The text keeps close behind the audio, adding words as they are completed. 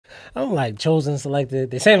I'm like chosen,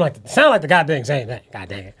 selected. They sound like the goddamn same thing. God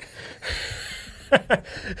dang it.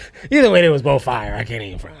 Either way, they was both fire. I can't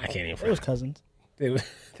even front. It was cousins. It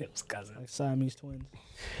was cousins. Like Siamese twins.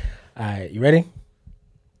 All right, you ready?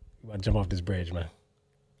 You about to jump off this bridge, man.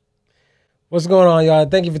 What's going on, y'all?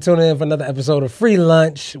 Thank you for tuning in for another episode of Free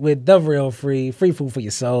Lunch with The Real Free. Free food for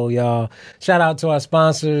your soul, y'all. Shout out to our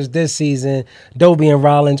sponsors this season, Dobie and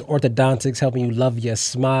Rollins, Orthodontics, helping you love your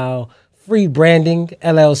smile. Frii Branding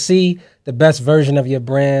LLC, the best version of your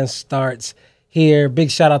brand starts here.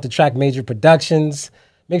 Big shout out to Track Major Productions.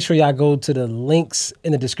 Make sure y'all go to the links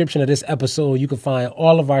in the description of this episode. You can find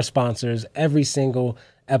all of our sponsors. Every single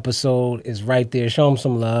episode is right there. Show them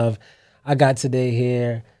some love. I got today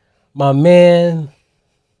here my man,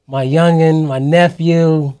 my youngin', my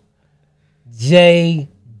nephew, Jayden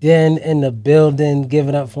in the building. Give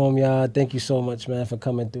it up for him, y'all. Thank you so much, man, for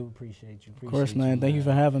coming through. Appreciate you. Of course, man. Thank you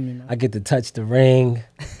for having me, man. I get to touch the ring.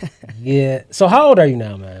 Yeah. So how old are you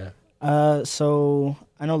now, man? So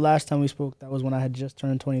I know last time we spoke, that was when I had just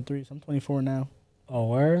turned 23. So I'm 24 now. Oh,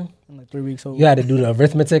 word? I'm like 3 weeks old. You had to do the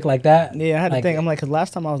arithmetic like that? Yeah, I had to think. I'm like, because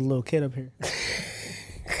last time I was a little kid up here.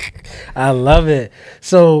 I love it.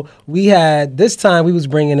 So this time we was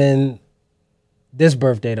bringing in this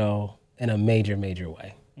birthday, though, in a major, major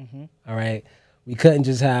way. Mm-hmm. All right? We couldn't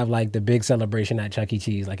just have, like, the big celebration at Chuck E.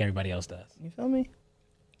 Cheese like everybody else does. You feel me?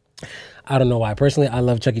 I don't know why. Personally, I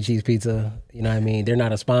love Chuck E. Cheese pizza. You know what I mean? They're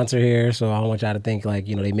not a sponsor here, so I don't want y'all to think, like,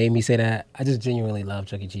 you know, they made me say that. I just genuinely love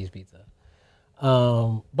Chuck E. Cheese pizza.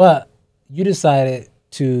 But you decided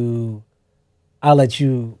to, I'll let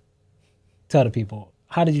you tell the people,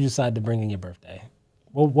 how did you decide to bring in your birthday?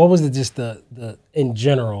 What was the in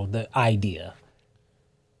general, the idea?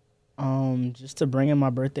 Just to bring in my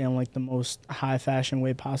birthday in like the most high fashion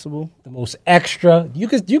way possible. The most extra. You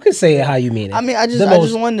could say it how you mean it. I mean, I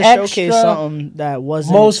just wanted to showcase something that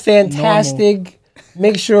wasn't most fantastic. Normal.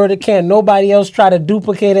 Make sure that can't nobody else try to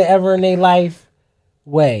duplicate it ever in their life.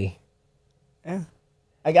 Way. Yeah.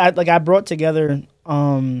 I brought together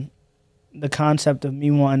the concept of me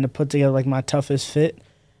wanting to put together like my toughest fit,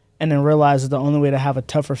 and then realize that the only way to have a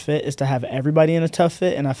tougher fit is to have everybody in a tough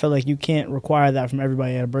fit, and I feel like you can't require that from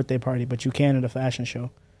everybody at a birthday party, but you can at a fashion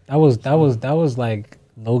show. That was like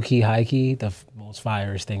low key, high key, the most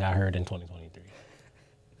firest thing I heard in 2023.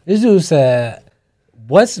 This dude said,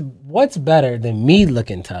 "What's better than me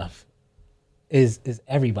looking tough is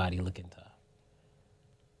everybody looking tough."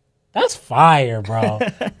 That's fire, bro.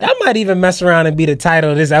 That might even mess around and be the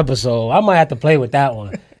title of this episode. I might have to play with that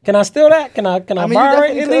one. Can I steal that? Can I borrow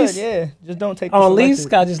it at least? Yeah, just don't take on lease.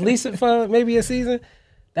 Can I just lease it for maybe a season?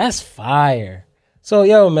 That's fire. So,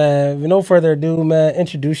 yo, man, with no further ado, man,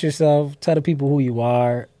 introduce yourself. Tell the people who you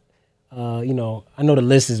are. You know, I know the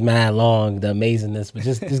list is mad long, the amazingness, but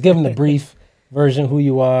just give them the brief version who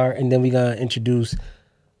you are, and then we're going to introduce,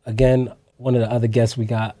 again, one of the other guests we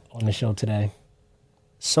got on the show today.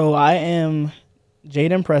 So I am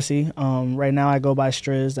Jayden Pressey. Right now I go by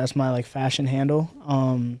Strizz. That's my like fashion handle.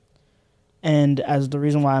 And as the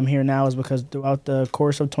reason why I'm here now is because throughout the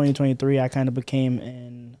course of 2023, I kind of became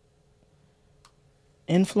an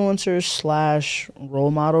influencer /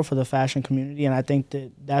 role model for the fashion community. And I think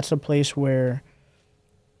that that's a place where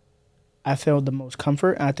I felt the most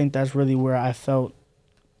comfort. And I think that's really where I felt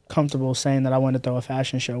comfortable saying that I wanted to throw a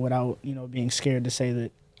fashion show without, you know, being scared to say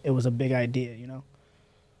that it was a big idea, you know?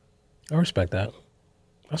 I respect that.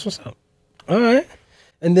 That's what's up. All right.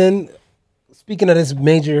 And then, speaking of this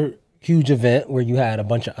major, huge event where you had a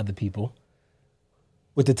bunch of other people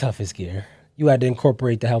with the toughest gear, you had to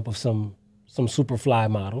incorporate the help of some super fly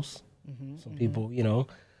models, some people, you know,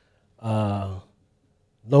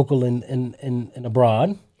 local and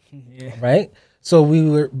abroad, right? So we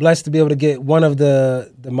were blessed to be able to get one of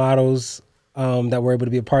the models that were able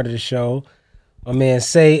to be a part of the show. My man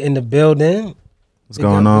Say in the building. What's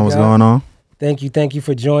going on? Thank you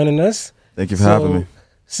for joining us. Thank you for having me.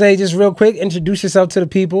 Say just real quick, introduce yourself to the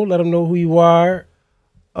people. Let them know who you are.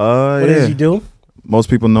 What is you do? Most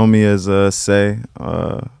people know me as Say.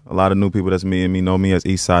 A lot of new people that's me know me as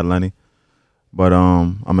Eastside Lenny. But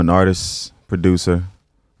I'm an artist, producer,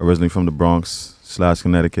 originally from the Bronx /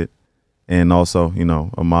 Connecticut, and also, you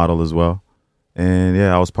know, a model as well. And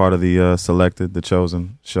yeah, I was part of the Selected, the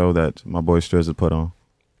Chosen show that my boy Strizz had put on.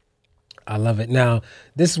 I love it. Now,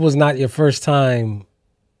 this was not your first time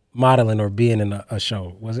modeling or being in a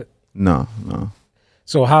show, was it? No.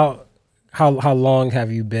 So how long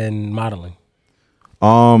have you been modeling?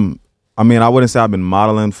 I mean, I wouldn't say I've been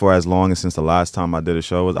modeling for as long as since the last time I did a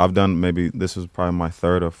show. I've done this was probably my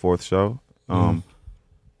 3rd or 4th show.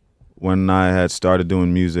 When I had started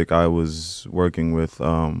doing music, I was working with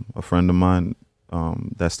a friend of mine,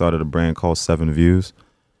 that started a brand called 7 Views.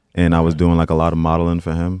 And I was doing like a lot of modeling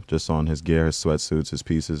for him, just on his gear, his sweatsuits, his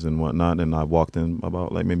pieces and whatnot. And I walked in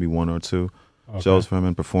about like maybe 1 or 2 shows for him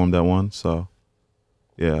and performed at one. So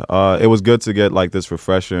yeah, it was good to get like this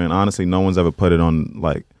refresher. And honestly, no one's ever put it on,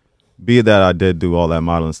 like, be it that I did do all that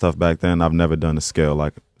modeling stuff back then, I've never done a scale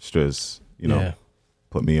like Strizz, you know,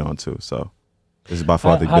 put me onto. So this is by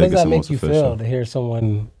far the biggest and most official. How does that make you feel to hear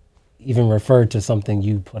someone even refer to something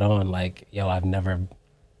you put on, like, yo, I've never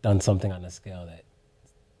done something on a scale that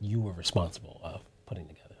you were responsible of putting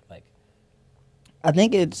together? Like, I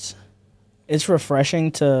think it's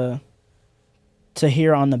refreshing to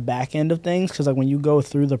hear on the back end of things, because like when you go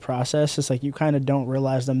through the process, it's like you kind of don't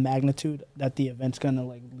realize the magnitude that the event's gonna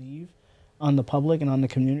like leave on the public and on the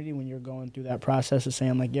community when you're going through that process of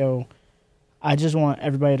saying like, yo, I just want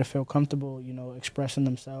everybody to feel comfortable, you know, expressing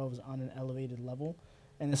themselves on an elevated level.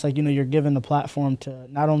 And it's like, you know, you're giving the platform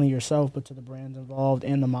to not only yourself, but to the brands involved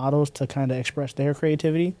and the models to kind of express their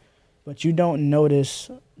creativity. But you don't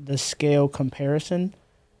notice the scale comparison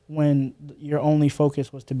when your only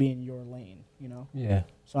focus was to be in your lane, you know? Yeah.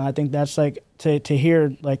 So I think that's like, to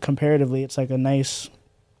hear, like, comparatively, it's like a nice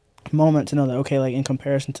moment to know that, okay, like in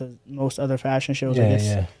comparison to most other fashion shows,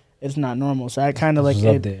 it's not normal. So I kind of like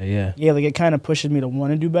it. Yeah, like it kind of pushes me to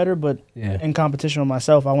want to do better, but in competition with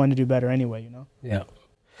myself, I want to do better anyway, you know? Yeah.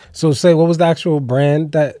 So say, what was the actual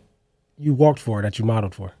brand that you walked for, that you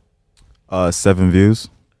modeled for? 7 Views.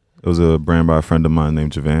 It was a brand by a friend of mine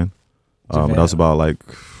named Jayden. That was about like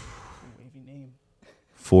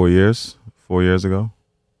 4 years ago.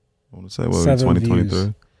 I want to say, what,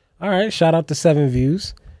 2023. All right, shout out to 7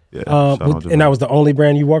 Views. Yeah, and that was the only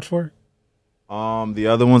brand you worked for? The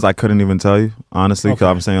other ones I couldn't even tell you, honestly, because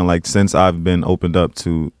I'm saying, like, since I've been opened up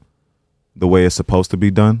to the way it's supposed to be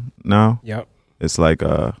done now, it's like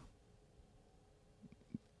I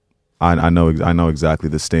know exactly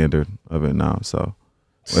the standard of it now. So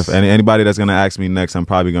if anybody that's gonna ask me next, I'm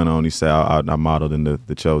probably gonna only say I modeled in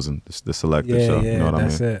the chosen, the selected show. You know what I mean?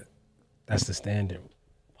 That's it. That's the standard.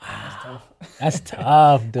 Wow, that's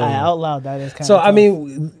tough, dude. Out loud, that is kind of so. tough. I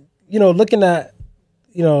mean, you know, looking at,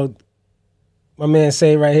 you know, my man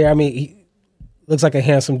Say right here. I mean, he looks like a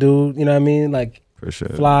handsome dude. You know what I mean? Like,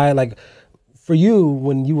 appreciate fly. Like, for you,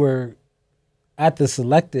 when you were at the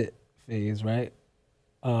selected phase, right?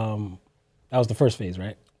 That was the first phase,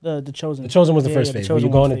 right? The chosen. The chosen was the first phase. Where you're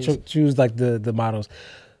going to choose like the models.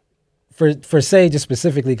 For Say, just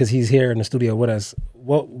specifically because he's here in the studio with us,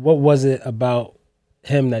 what was it about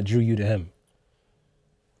him that drew you to him?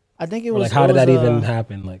 I think it was like, how did that even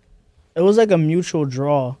happen? Like, it was like a mutual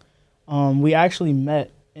draw. We actually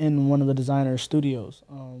met in one of the designer's studios.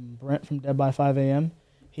 Brent from Dead by 5 a.m.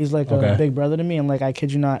 He's like a big brother to me, and like, I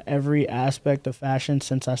kid you not, every aspect of fashion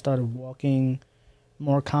since I started walking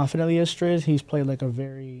more confidently as Strizz, he's played like a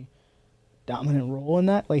very dominant role in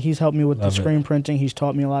that. Like, he's helped me with the screen printing. He's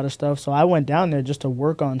taught me a lot of stuff. So I went down there just to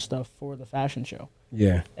work on stuff for the fashion show.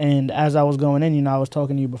 Yeah. And as I was going in, you know, I was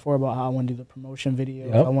talking to you before about how I wanted to do the promotion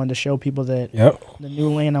video. I wanted to show people that the new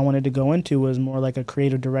lane I wanted to go into was more like a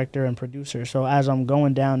creative director and producer. So as I'm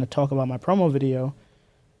going down to talk about my promo video,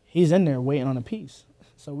 he's in there waiting on a piece.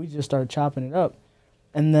 So we just started chopping it up.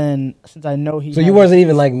 And then since I know he... So you wasn't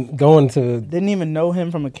even like going to... Didn't even know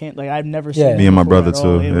him from a camp. Like, I've never seen him. Me and my brother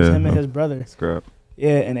too. It was him and his brother. Scrap.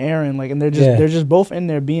 Yeah, and Aaron. Like, and they're just both in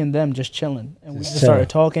there being them, just chilling. And we just started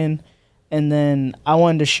talking. And then I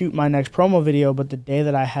wanted to shoot my next promo video, but the day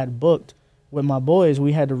that I had booked with my boys,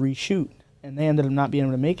 we had to reshoot. And they ended up not being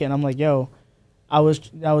able to make it. And I'm like, yo, that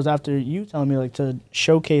was after you telling me like to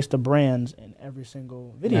showcase the brands in every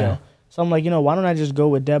single video. Yeah. So I'm like, you know, why don't I just go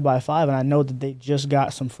with Dead by 5? And I know that they just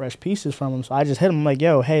got some fresh pieces from them. So I just hit him. I'm like,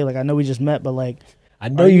 yo, hey, like, I know we just met, but like, I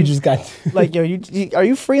know you just got like, yo, are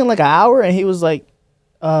you free in like an hour? And he was like,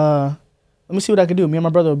 let me see what I can do. Me and my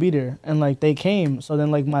brother will be there. And like, they came. So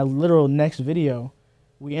then like my literal next video,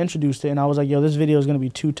 we introduced it, and I was like, yo, this video is going to be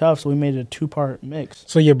too tough. So we made it a 2-part mix.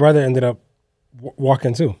 So your brother ended up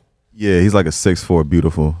walking too? Yeah, he's like a 6'4",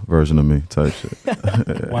 beautiful version of me type shit.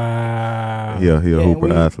 Wow. He a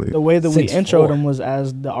hooper athlete. The way that we introed him was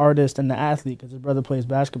as the artist and the athlete, because his brother plays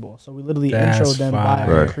basketball. So we literally introed them by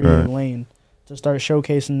a creative lane to start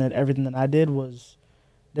showcasing that everything that I did was,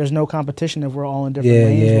 there's no competition if we're all in different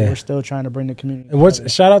lanes, but we're still trying to bring the community together. And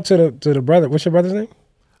shout out to the brother. What's your brother's name?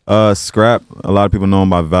 Scrap. A lot of people know him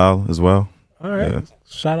by Val as well. All right. Yeah.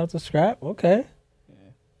 Shout out to Scrap. Okay. Yeah.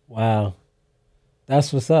 Wow.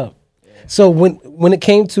 That's what's up. So when it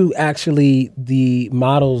came to actually the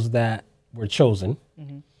models that were chosen,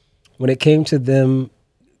 when it came to them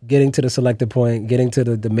getting to the selected point, getting to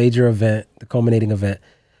the major event, the culminating event,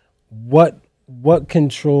 what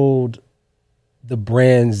controlled the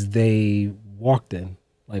brands they walked in?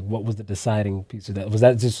 Like, what was the deciding piece of that? Was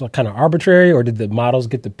that just kind of arbitrary, or did the models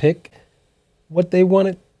get to pick what they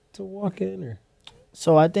wanted to walk in? Or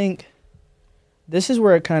So I think this is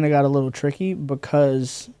where it kind of got a little tricky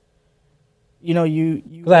because, you know, you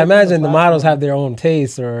because I imagine the models have their own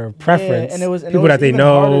taste or preference. Yeah, and it was people that they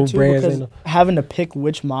know, brands they know. Having to pick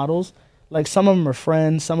which models. Like, some of them are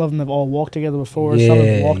friends, some of them have all walked together before, some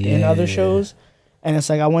have walked in other shows. And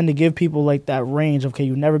it's like I wanted to give people like that range. Okay,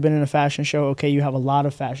 you've never been in a fashion show. Okay, you have a lot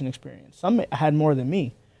of fashion experience. Some had more than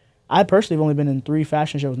me. I personally have only been in 3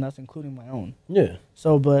 fashion shows, and that's including my own. Yeah.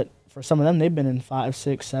 So, but for some of them, they've been in 5,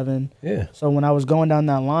 6, 7. Yeah. So when I was going down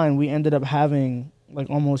that line, we ended up having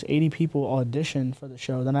like almost 80 people audition for the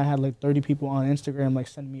show. Then I had like 30 people on Instagram like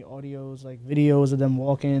send me audios, like videos of them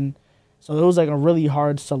walking. So it was like a really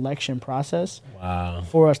hard selection process. Wow.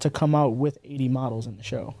 For us to come out with 80 models in the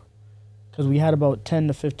show. Because we had about 10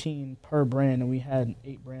 to 15 per brand, and we had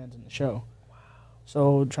 8 brands in the show. Wow.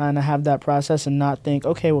 So trying to have that process and not think,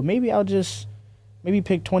 okay, well, maybe I'll just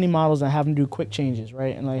pick 20 models and have them do quick changes,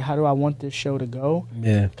 right? And like, how do I want this show to go?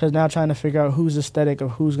 Yeah. Because now trying to figure out who's aesthetic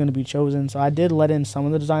of who's going to be chosen. So I did let in some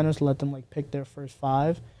of the designers to let them like pick their first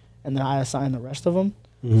 5, and then I assigned the rest of them.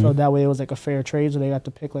 Mm-hmm. So that way it was like a fair trade. So they got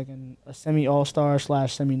to pick like a semi-all-star /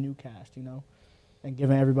 semi-new cast, you know? And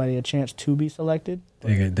giving everybody a chance to be selected.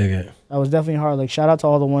 Dig it. That was definitely hard. Like, shout out to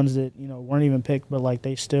all the ones that, you know, weren't even picked, but like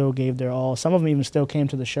they still gave their all. Some of them even still came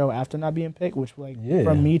to the show after not being picked, which like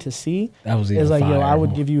from me to see, that was is like, fire. yo, I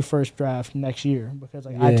would give you first draft next year because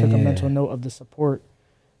like I took a mental note of the support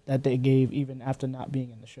that they gave even after not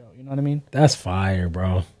being in the show. You know what I mean? That's fire,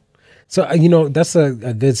 bro. So you know, that's a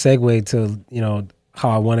good segue to, you know,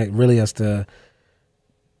 how I wanted really us to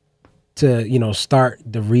you know, start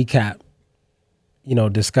the recap. You know,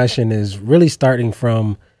 discussion is really starting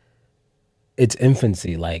from its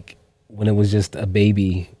infancy, like when it was just a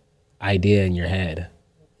baby idea in your head.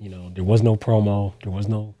 You know, there was no promo, there was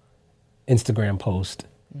no Instagram post.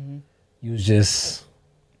 Mm-hmm. You was just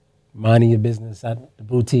minding your business at the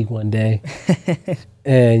boutique one day,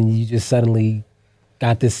 and you just suddenly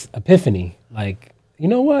got this epiphany, like, you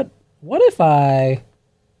know what? What if I?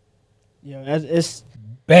 It's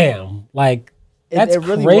bam, like. That's it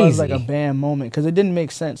really crazy. Was like a bam moment because it didn't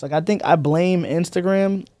make sense. Like I think I blame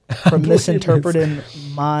Instagram for misinterpreting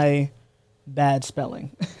my bad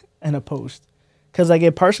spelling in a post. Because like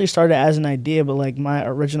it partially started as an idea, but like my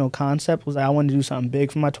original concept was like, I wanted to do something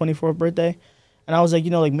big for my 24th birthday. And I was like, you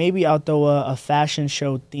know, like maybe I'll throw a fashion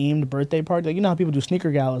show themed birthday party. Like, you know how people do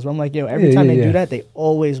sneaker galas? But I'm like, yo, every time they do that, they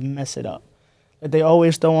always mess it up. Like they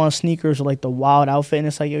always throw on sneakers or like the wild outfit. And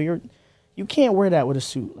it's like, yo, you can't wear that with a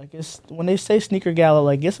suit. Like, it's when they say sneaker gala,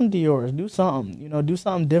 like, get some Dior's, do something, you know, do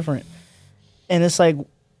something different. And it's like,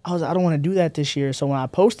 I don't want to do that this year. So when I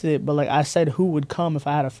posted it, but like I said, who would come if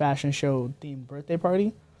I had a fashion show themed birthday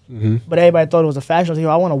party? Mm-hmm. But everybody thought it was a fashion show.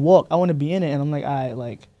 I want to walk, I want to be in it. And I'm like, all right,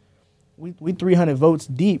 like, we 300 votes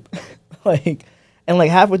deep, like, and like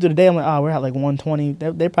halfway through the day, I'm like, we're at like 120.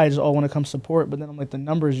 They probably just all want to come support. But then I'm like, the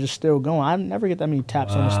numbers just still going. I never get that many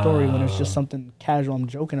taps on the story when it's just something casual I'm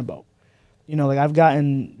joking about. You know, like I've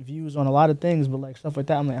gotten views on a lot of things, but like stuff like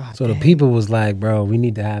that, I'm like, so dang. The people was like, bro, we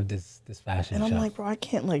need to have this fashion show. And I'm like, bro, I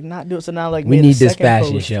can't like not do it. So now like we need this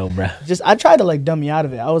fashion show, bro. I tried to like dumb me out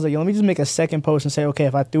of it. I was like, yo, let me just make a second post and say, okay,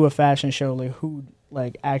 if I threw a fashion show, like who'd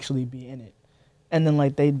like actually be in it? And then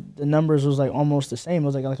like the numbers was like almost the same. It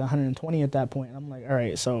was like 120 at that point. And I'm like, all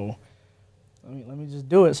right, so let me just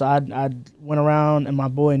do it. So I went around, and my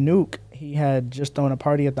boy Nuke, he had just thrown a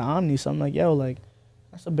party at the Omni. So I'm like, yo, like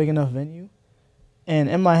that's a big enough venue. And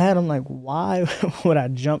in my head, I'm like, why would I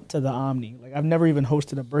jump to the Omni? Like, I've never even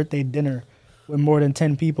hosted a birthday dinner with more than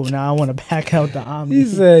 10 people. Now I want to back out the Omni. He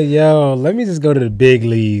said, yo, let me just go to the big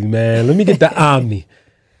league, man. Let me get the Omni.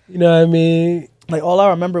 You know what I mean? Like, all I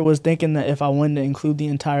remember was thinking that if I wanted to include the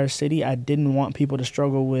entire city, I didn't want people to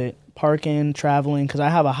struggle with parking, traveling, because I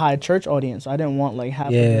have a high church audience. I didn't want, like, half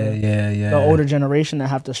of the older generation to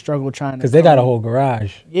have to struggle trying to. Because they got a whole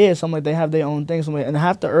garage. Yeah, so I'm like, they have their own thing. So like, and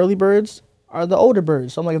half the early birds are the older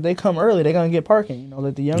birds. So I'm like, if they come early, they're going to get parking. You know,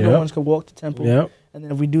 like the younger ones could walk to Temple. Yep. And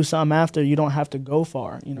then if we do something after, you don't have to go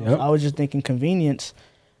far. You know, so I was just thinking convenience.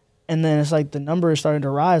 And then it's like the numbers started to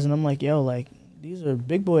rise. And I'm like, yo, like, these are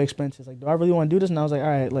big boy expenses. Like, do I really want to do this? And I was like, all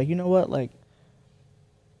right, like, you know what? Like,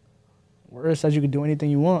 word says you could do anything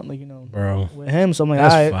you want. Like, you know, bro, with him. So I'm like,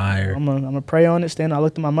 that's all right, fire. I'm gonna pray on it. Stand. I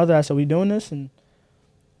looked at my mother. I said, we doing this? And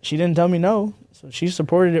she didn't tell me no. So she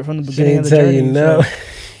supported it from the beginning of the journey. You no. So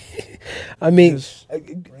I mean,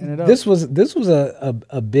 this was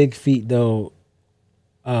a big feat though.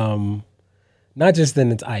 Not just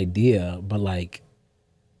in its idea, but like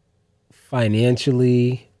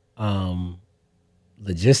financially,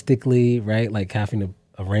 logistically, right? Like having to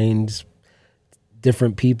arrange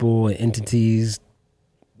different people and entities,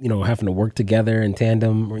 you know, having to work together in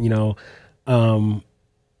tandem, you know.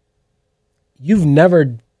 You've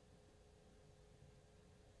never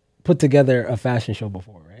put together a fashion show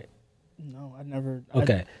before, right? No, I never.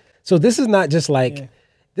 Okay. So this is not just like,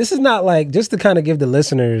 this is not like, just to kind of give the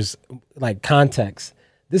listeners like context.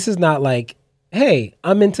 This is not like, hey,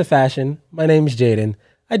 I'm into fashion. My name is Jayden.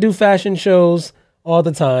 I do fashion shows all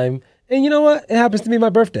the time. And you know what? It happens to be my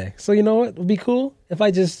birthday. So you know what would be cool? If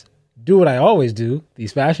I just do what I always do,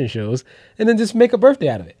 these fashion shows, and then just make a birthday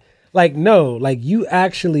out of it. Like, no, like you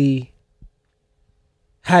actually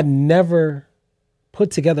had never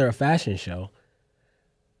put together a fashion show.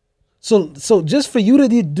 So just for you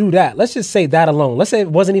to do that, let's just say that alone. Let's say it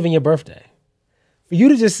wasn't even your birthday. For you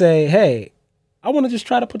to just say, hey, I want to just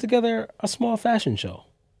try to put together a small fashion show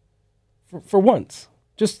for once,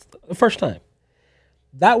 just the first time.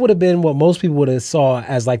 That would have been what most people would have saw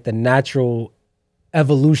as like the natural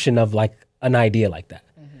evolution of like an idea like that.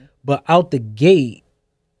 Mm-hmm. But out the gate,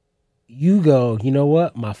 you go, you know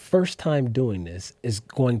what? My first time doing this is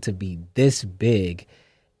going to be this big.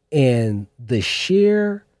 And the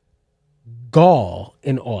sheer gall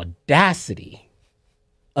and audacity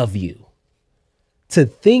of you to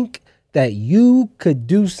think that you could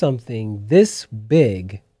do something this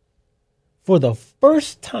big for the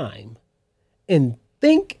first time and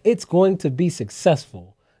think it's going to be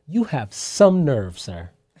successful, you have some nerve, sir.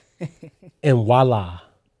 And voila.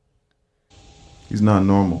 He's not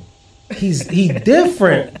normal. He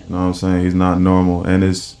different. You know what I'm saying? He's not normal. And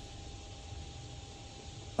it's,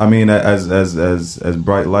 I mean, as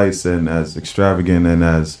bright lights and as extravagant and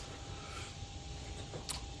as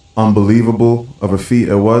unbelievable of a feat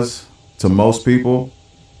it was to most people,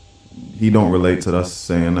 he don't relate to us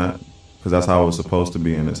saying that because that's how it was supposed to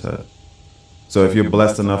be in his head. So if you're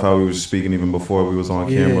blessed enough, how we were speaking even before we was on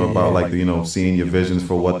camera about like, you know, seeing your visions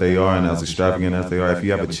for what they are and as extravagant as they are, if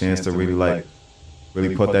you have a chance to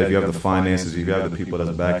really put that, if you have the finances, if you have the people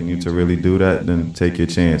that's backing you to really do that, then take your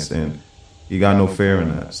chance. And you got no fear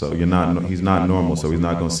in that. So he's not normal, so he's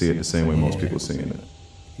not going to see it the same way most people seeing it.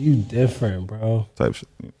 You different, bro. Type shit.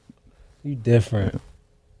 You different. Yeah.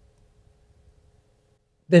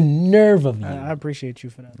 The nerve of you. I appreciate you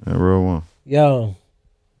for that. Yeah, real one. Yo,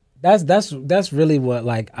 that's really what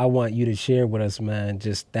like I want you to share with us, man.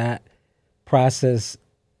 Just that process,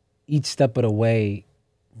 each step of the way,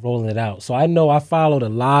 rolling it out. So I know I followed a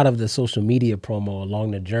lot of the social media promo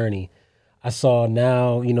along the journey. I saw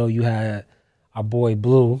now, you know, you had our boy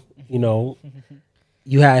Blue, you know,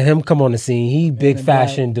 you had him come on the scene. He big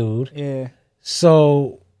fashion dude. Yeah.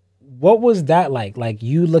 So what was that like? Like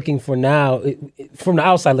you looking for now, from the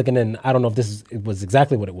outside looking in, I don't know if it was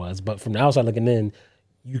exactly what it was, but from the outside looking in,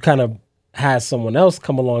 you kind of had someone else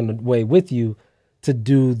come along the way with you to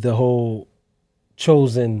do the whole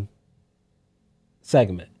chosen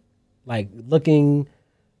segment. Like looking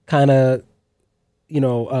kind of, you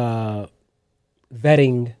know,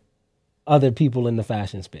 vetting other people in the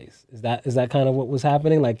fashion space. Is that kind of what was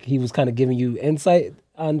happening? Like he was kind of giving you insight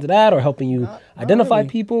onto that or helping you identify really.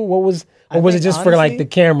 People? What was, or was it just honestly, for like the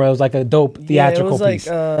camera? It was like a dope theatrical piece.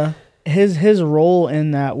 Like, his role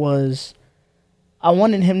in that was, I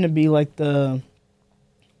wanted him to be like the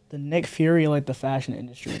Nick Fury, like the fashion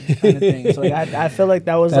industry kind of thing. So like, I feel like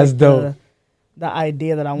that was that's like dope. The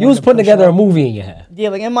idea that I wanted. You was putting together a movie in your head. Yeah,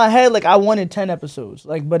 like in my head, like I wanted 10 episodes.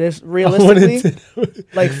 Like, but it's realistically,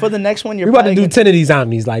 like for the next one, you're about to do 10 of these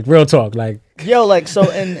Omnis, like real talk, like. Yo, like so,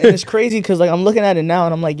 and it's crazy because like I'm looking at it now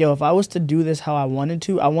and I'm like, yo, if I was to do this how I wanted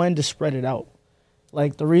to spread it out.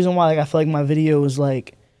 Like the reason why, like I feel like my videos,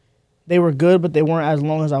 like they were good, but they weren't as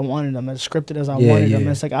long as I wanted them, as scripted as I wanted them. And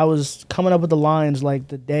it's like I was coming up with the lines like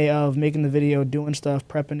the day of making the video, doing stuff,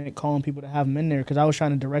 prepping it, calling people to have them in there because I was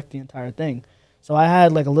trying to direct the entire thing. So I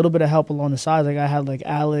had like a little bit of help along the sides. Like I had like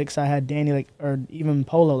Alex, I had Danny, like or even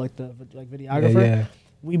Polo, like the videographer. Yeah.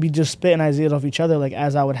 We'd be just spitting ideas off each other, like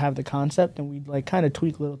as I would have the concept, and we'd like kind of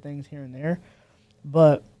tweak little things here and there.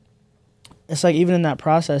 But it's like even in that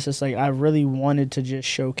process, it's like I really wanted to just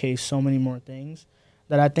showcase so many more things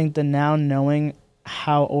that I think that now knowing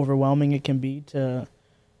how overwhelming it can be to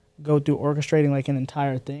go through orchestrating like an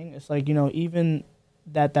entire thing, it's like, you know, even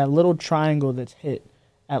that little triangle that's hit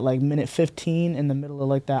at like minute 15 in the middle of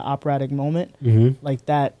like that operatic moment, like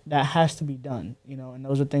that has to be done, you know. And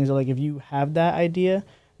those are things that like if you have that idea,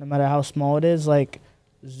 no matter how small it is, like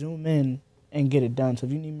zoom in and get it done. So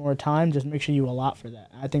if you need more time, just make sure you allot for that.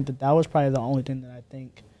 I think that was probably the only thing that I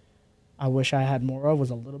think I wish I had more of, was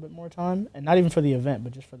a little bit more time, and not even for the event,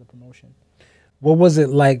 but just for the promotion. What was it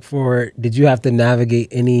like did you have to navigate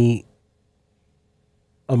any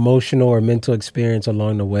emotional or mental experience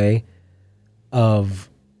along the way of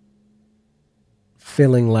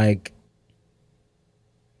feeling like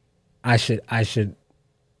I should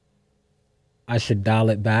dial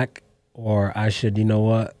it back, or I should, you know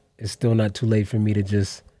what, it's still not too late for me to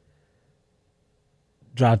just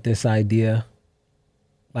drop this idea?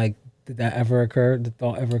 Like, did that ever occur? Did the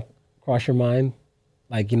thought ever cross your mind?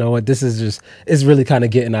 Like, you know what, this is just, it's really kind of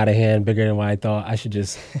getting out of hand, bigger than what I thought. I should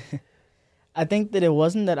just... I think that it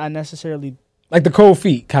wasn't that I necessarily... Like the cold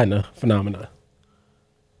feet kind of phenomena.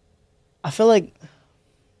 I feel like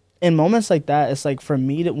in moments like that, it's like for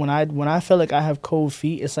me, that when I feel like I have cold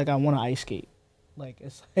feet, it's like I want to ice skate. Like,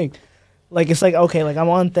 it's like, okay, like I'm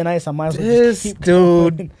on thin ice, I might as well just keep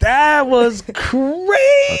dude going. That was crazy.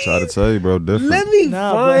 I try to tell you, bro, different. Let me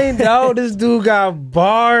find out this dude got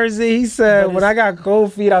bars. And he said, when I got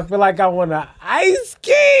cold feet, I feel like I want to ice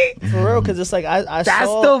skate. For real, because it's like I That's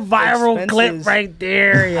saw the viral clip right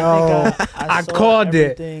there, yo. I called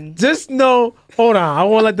it. Just know, hold on, I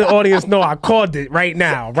want to let the audience know I called it right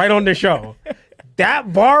now, right on the show.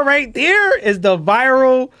 That bar right there is the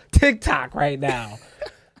viral TikTok right now.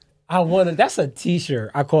 That's a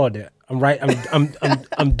t-shirt. I called it.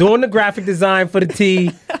 I'm doing the graphic design for the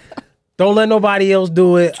tee. Don't let nobody else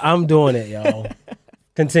do it. I'm doing it, yo.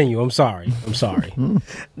 Continue. I'm sorry. No,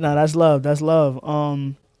 that's love. That's love.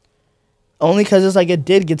 Only because it's like it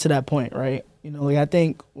did get to that point, right? You know, like I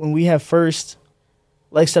think when we had first,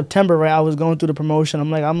 like September, right? I was going through the promotion.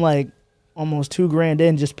 I'm like almost $2,000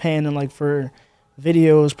 in just paying them like for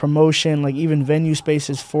videos, promotion, like even venue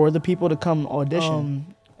spaces for the people to come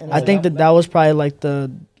audition. And I think that was probably like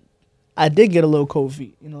I did get a little cold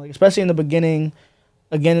feet, you know, like especially in the beginning,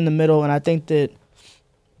 again in the middle, and I think that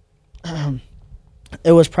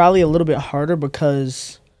it was probably a little bit harder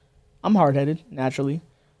because I'm hard-headed naturally,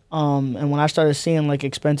 and when I started seeing like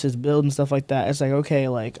expenses build and stuff like that, it's like, okay,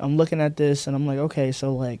 like I'm looking at this and I'm like, okay,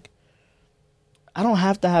 so like I don't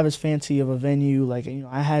have to have as fancy of a venue, like, you know,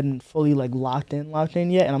 I hadn't fully like locked in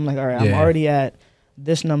yet, and I'm like, all right, I'm already at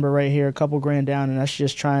this number right here, a couple grand down, and that's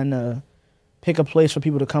just trying to pick a place for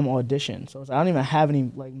people to come audition. So it's, I don't even have any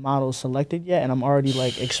like models selected yet, and I'm already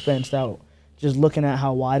like expensed out just looking at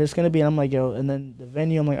how wide it's gonna be. And I'm like, yo, and then the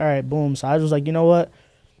venue, I'm like, all right, boom. So I was like, you know what,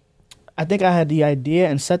 I think I had the idea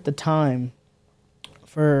and set the time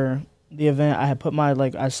for the event. I had put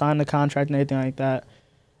I signed the contract and everything like that,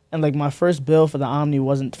 and like my first bill for the Omni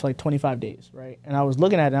wasn't for like 25 days, right? And I was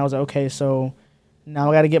looking at it and I was like, okay, so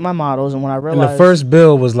now I got to get my models. And when I realized, and the first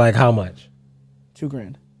bill was like how much?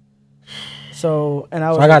 $2,000. So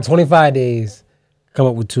I got 25 days, come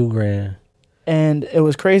up with $2,000. And it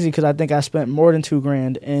was crazy because I think I spent more than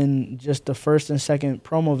 $2,000 in just the first and second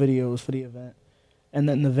promo videos for the event, and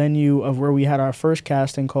then the venue of where we had our first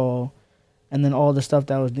casting call, and then all the stuff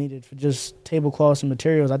that was needed for just tablecloths and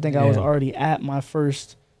materials. I think I was already at my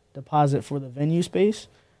first deposit for the venue space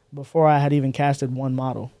before I had even casted one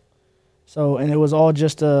model. So, and it was all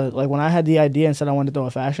just like when I had the idea and said I wanted to throw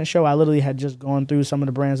a fashion show, I literally had just gone through some of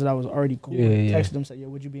the brands that I was already cool with, texted them, said, yo,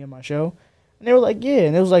 would you be in my show? And they were like, yeah.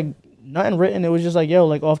 And it was like nothing written. It was just like, yo,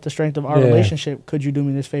 like off the strength of our relationship, could you do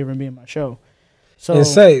me this favor and be in my show? So, and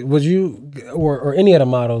say, would you, or any of the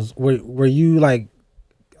models, were you like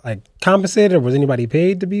compensated, or was anybody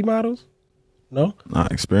paid to be models? No? Nah,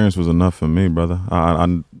 experience was enough for me, brother.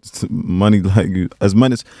 Money, like as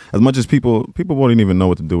much as people won't even know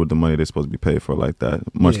what to do with the money they're supposed to be paid for like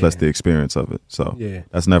that, much less the experience of it. So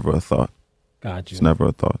that's never a thought. Got you. It's never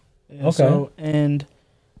a thought. Yeah, okay. So, and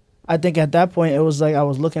I think at that point it was like I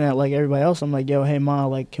was looking at like everybody else. I'm like, yo, hey ma,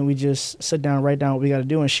 like can we just sit down, write down what we got to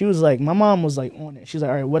do? And she was like, my mom was like on it. She's like,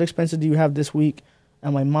 all right, what expenses do you have this week?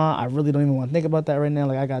 I'm like, ma, I really don't even want to think about that right now.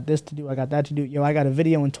 Like, I got this to do. I got that to do. Yo, I got a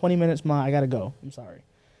video in 20 minutes, ma. I got to go. I'm sorry.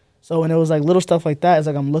 So when it was like little stuff like that, it's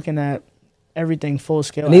like I'm looking at everything full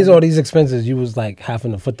scale. And all these expenses, you was like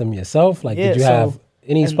having to foot them yourself? Like, did you have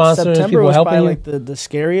any sponsors, September people was helping probably you? like the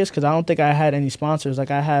scariest because I don't think I had any sponsors. Like,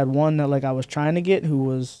 I had one that like I was trying to get who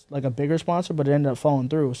was like a bigger sponsor, but it ended up falling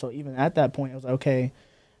through. So even at that point, I was like, okay,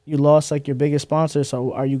 you lost like your biggest sponsor,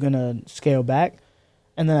 so are you going to scale back?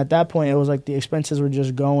 And then at that point, it was like the expenses were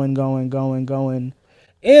just going. And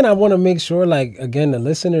I want to make sure, like, again, the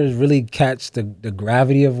listeners really catch the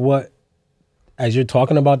gravity of what, as you're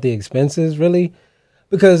talking about the expenses, really.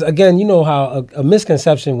 Because, again, you know how a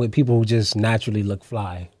misconception with people who just naturally look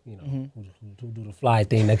fly, you know, who do the fly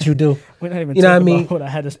thing that you do. We're not even you know talking what I mean? about what I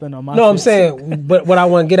had to spend on my No, I'm fits. saying, but what I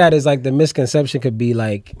want to get at is, like, the misconception could be,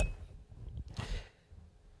 like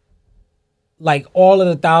all of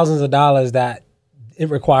the thousands of dollars that it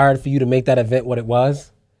required for you to make that event what it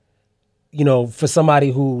was, you know, for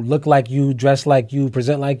somebody who looked like you, dressed like you,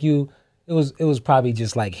 present like you, it was probably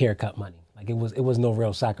just like haircut money. Like it was no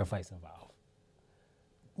real sacrifice involved.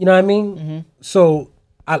 You know what I mean? Mm-hmm. So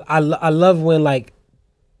I love when like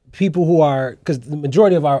people who are, because the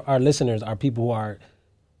majority of our listeners are people who are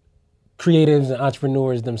creatives and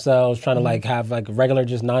entrepreneurs themselves, trying to like have like a regular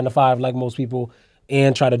just 9 to 5 like most people,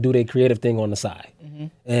 and try to do their creative thing on the side.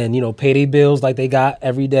 And, you know, pay their bills like they got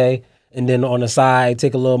every day. And then on the side,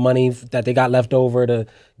 take a little money that they got left over to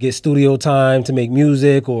get studio time to make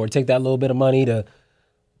music, or take that little bit of money to,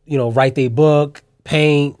 you know, write their book,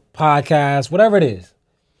 paint, podcast, whatever it is.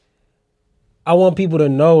 I want people to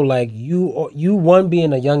know, like, you one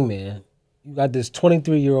being a young man, you got this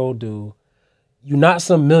 23-year-old dude, you're not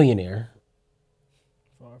some millionaire.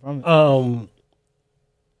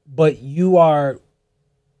 But you are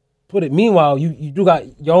meanwhile, you do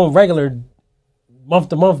got your own regular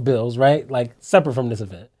month-to-month bills, right? Like separate from this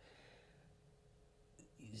event.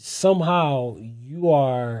 Somehow you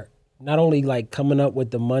are not only like coming up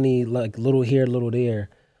with the money, like little here, little there,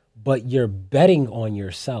 but you're betting on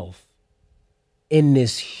yourself in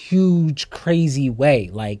this huge, crazy way.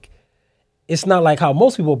 Like, it's not like how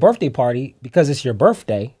most people birthday party because it's your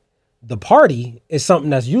birthday. The party is something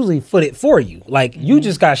that's usually footed for you. Like, you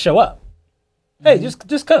just gotta show up. Hey,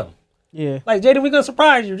 just come. Yeah. Like, Jayden, we're gonna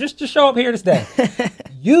surprise you. Just show up here this day.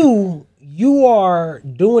 You are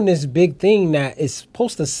doing this big thing that is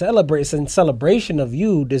supposed to celebrate. It's in celebration of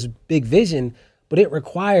you, this big vision, but it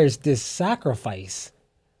requires this sacrifice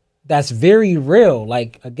that's very real.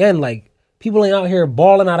 Like, again, like, people ain't out here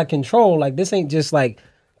balling out of control. Like, this ain't just like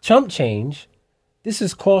chump change. This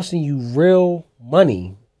is costing you real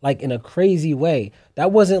money, like in a crazy way.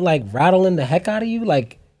 That wasn't like rattling the heck out of you.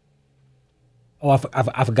 Like, oh,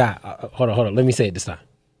 I forgot. Hold on. Let me say it this time.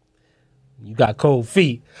 You got cold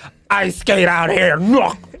feet. Ice skate out here.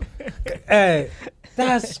 Hey,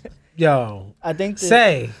 that's, yo. I think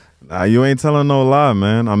Nah, you ain't telling no lie,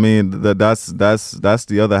 man. I mean, that's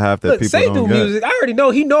the other half that look, people say don't do get. music. I already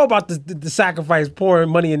know. He know about the sacrifice, pouring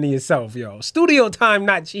money into yourself, yo. Studio time,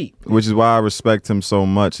 not cheap. Which is why I respect him so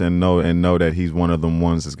much and know that he's one of them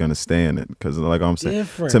ones that's gonna stay in it. Because like I'm saying,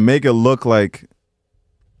 to make it look like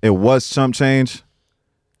it was chump change,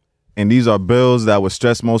 and these are bills that would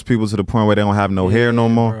stress most people to the point where they don't have no hair no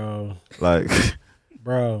more. Bro. Like,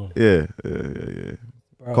 bro. Yeah.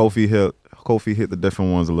 Bro. Kofi hit the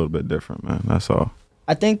different ones a little bit different, man. That's all.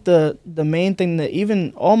 I think the main thing that,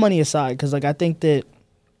 even all money aside, because like I think that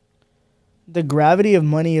the gravity of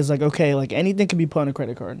money is like, okay, like anything can be put on a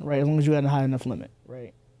credit card, right? As long as you got a high enough limit,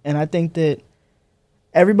 right? And I think that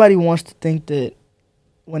everybody wants to think that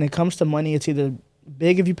when it comes to money, it's either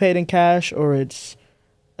big if you pay it in cash or it's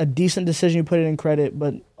a decent decision you put it in credit.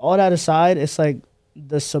 But all that aside, it's like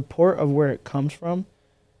the support of where it comes from.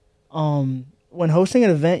 When hosting an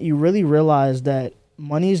event, you really realize that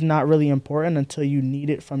money is not really important until you need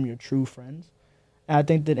it from your true friends. And I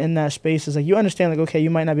think that in that space, it's like you understand, like, okay, you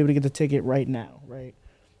might not be able to get the ticket right now, right?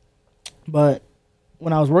 But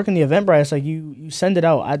when I was working the Eventbrite, it's like you send it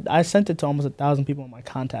out. I sent it to almost 1,000 people in my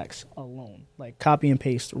contacts alone, like copy and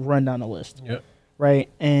paste, run down the list, right?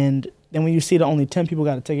 And then when you see that only 10 people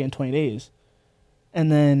got a ticket in 20 days, and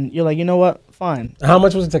then you're like, you know what, fine. How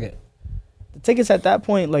much was the ticket? The tickets at that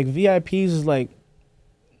point, like VIPs is like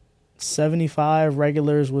 75,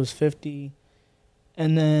 regulars was 50,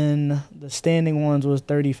 and then the standing ones was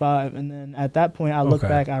 35. And then at that point, I look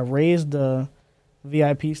back, I raised the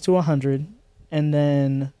VIPs to 100, and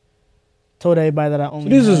then told everybody that I only.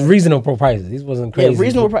 So these was reasonable prices. These wasn't crazy. Yeah,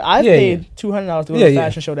 reasonable price. I paid $200 to go to a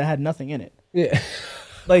fashion show that had nothing in it. Yeah.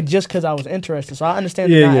 Like, just because I was interested. So I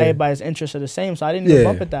understand that not everybody's interests are the same. So I didn't even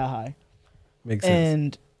bump it that high. Makes sense.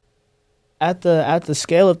 And at the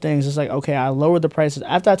scale of things, it's like, okay, I lowered the prices.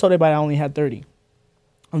 After I told everybody I only had 30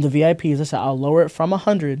 of the VIPs, I said I'll lower it from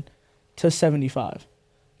 100 to 75,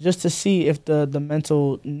 just to see if the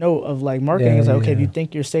mental note of like marketing is like, okay, if you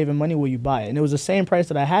think you're saving money, will you buy it? And it was the same price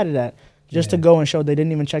that I had it at, just to go and show they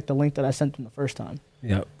didn't even check the link that I sent them the first time.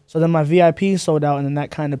 Yep. So then my VIP sold out, and then that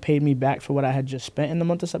kind of paid me back for what I had just spent in the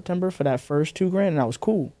month of September for that first $2,000, and that was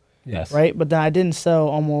cool. Yes. Right. But then I didn't sell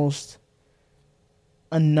almost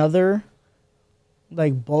another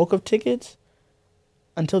like bulk of tickets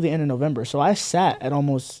until the end of November. So I sat at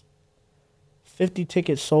almost 50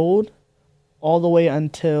 tickets sold all the way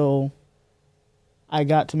until I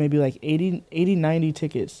got to maybe like 80, 90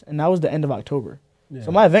 tickets. And that was the end of October. Yeah.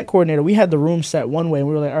 So my event coordinator, we had the room set one way, and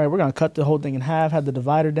we were like, all right, we're going to cut the whole thing in half, had the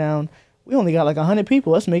divider down. We only got like 100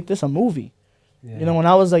 people. Let's make this a movie. Yeah. You know, when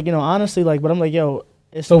I was like, you know, honestly, like, but I'm like, yo,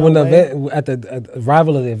 it's so when the event, at the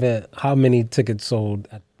arrival of the event, how many tickets sold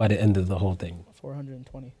by the end of the whole thing?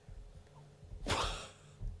 420.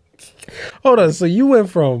 Hold on. So you went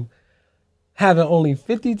from having only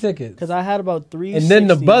 50 tickets. Because I had about 360. And then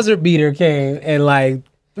the buzzer beater came and like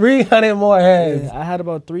 300 more heads. Yeah, I had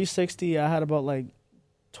about 360. I had about like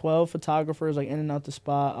 12 photographers like in and out the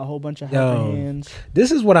spot, a whole bunch of helping hands.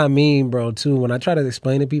 This is what I mean, bro, too. When I try to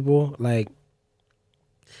explain to people, like,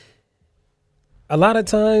 a lot of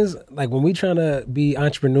times, like when we trying to be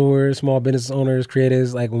entrepreneurs, small business owners,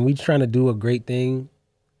 creators, like when we trying to do a great thing,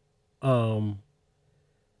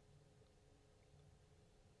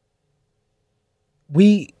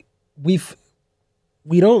 we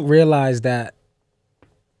don't realize that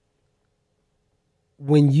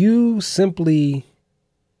when you simply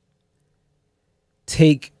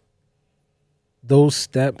take those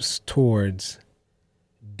steps towards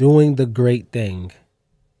doing the great thing,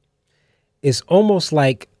 it's almost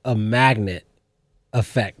like a magnet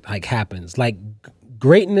effect like happens. Like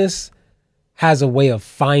greatness has a way of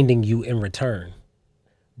finding you in return,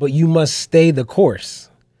 but you must stay the course.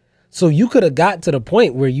 So you could have got to the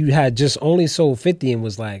point where you had just only sold 50 and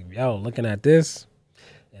was like, yo, looking at this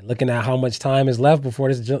and looking at how much time is left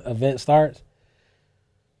before this event starts,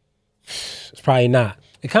 it's probably not.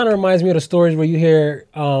 It kind of reminds me of the stories where you hear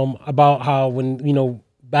about how when, you know,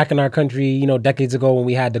 back in our country, you know, decades ago when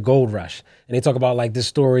we had the gold rush, and they talk about like this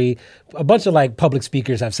story, a bunch of like public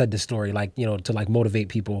speakers have said this story, like, you know, to like motivate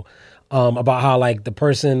people about how like the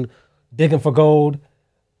person digging for gold,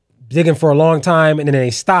 digging for a long time, and then they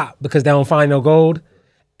stop because they don't find no gold,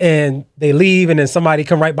 and they leave, and then somebody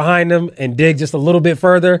come right behind them and dig just a little bit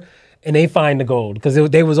further, and they find the gold because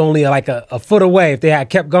they was only like a foot away. If they had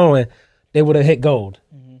kept going, they would have hit gold.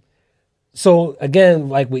 Mm-hmm. So again,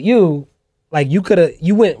 like with you, like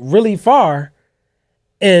you went really far,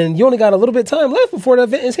 and you only got a little bit of time left before the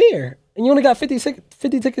event is here, and you only got 50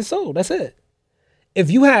 tickets sold. That's it.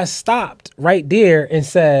 If you had stopped right there and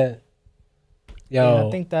said, yo, yeah,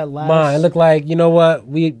 I think that last... mine, it looked like, you know what,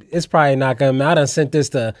 it's probably not gonna, I done sent this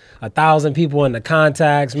to 1,000 people in the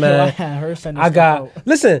contacts, man.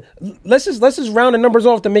 Listen, let's just round the numbers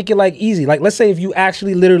off to make it like easy. Like, let's say if you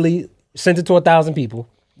actually literally sent it to 1,000 people,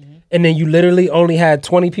 mm-hmm. and then you literally only had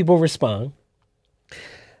 20 people respond.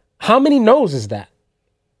 How many no's is that?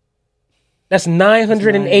 That's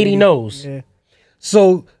 980 no's. Yeah.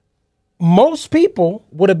 So most people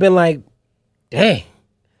would have been like, dang,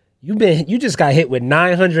 you just got hit with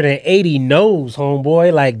 980 no's,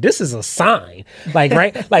 homeboy. Like, this is a sign. Like,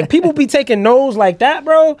 right? Like, people be taking no's like that,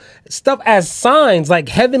 bro. Stuff as signs, like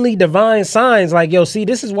heavenly divine signs. Like, yo, see,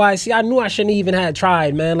 this is why, I knew I shouldn't even have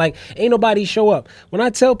tried, man. Like, ain't nobody show up. When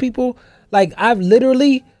I tell people, like, I've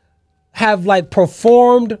literally have like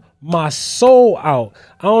performed my soul out.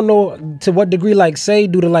 I don't know to what degree, like, say,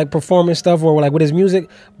 due to like performance stuff or like with his music,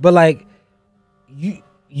 but like,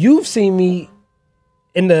 you've seen me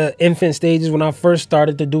in the infant stages when I first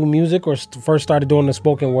started to do music or first started doing the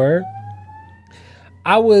spoken word.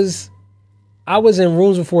 I was in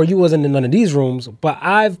rooms before you wasn't in none of these rooms, but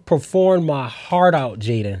I've performed my heart out,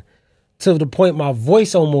 Jayden, to the point my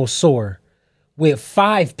voice almost sore with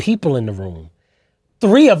 5 people in the room.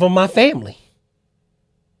 3 of them my family.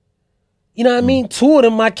 You know what I mean? 2 of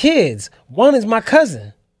them my kids. 1 is my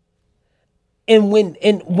cousin. And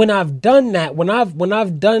when I've done that, when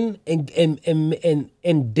I've done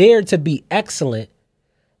and dared to be excellent,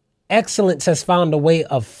 excellence has found a way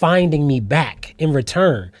of finding me back in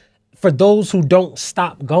return. For those who don't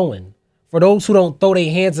stop going, for those who don't throw their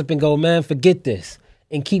hands up and go, man, forget this,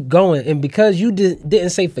 and keep going. And because you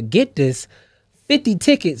didn't say forget this, 50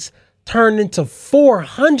 tickets turned into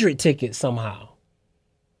 400 tickets somehow.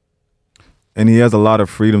 And he has a lot of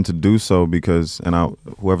freedom to do so because, and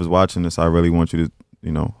whoever's watching this, I really want you to,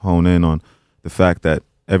 you know, hone in on the fact that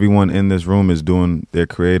everyone in this room is doing their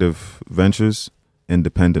creative ventures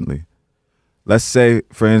independently. Let's say,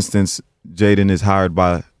 for instance, Jayden is hired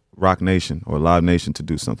by Rock Nation or Live Nation to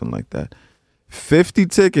do something like that. 50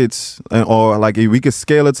 tickets, or like we could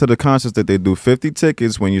scale it to the concept that they do 50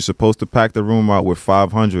 tickets when you're supposed to pack the room out with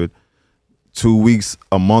 500, 2 weeks,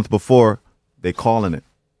 a month before, they calling it.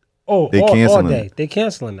 Oh, all day. They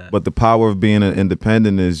canceling that. But the power of being an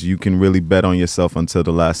independent is you can really bet on yourself until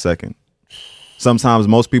the last second. Sometimes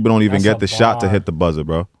most people don't even get the shot to hit the buzzer,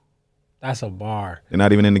 bro. That's a bar. They're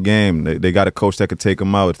not even in the game. They got a coach that could take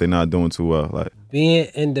them out if they're not doing too well. Like being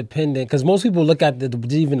independent, because most people look at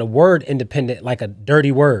even the word independent like a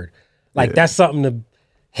dirty word. Like that's something to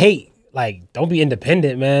hate. Like, don't be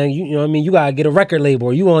independent, man. You know what I mean? You gotta get a record label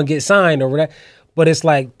or you want to get signed or whatever. But it's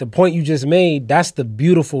like the point you just made, that's the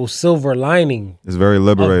beautiful silver lining. It's very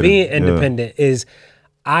liberating. Of being independent is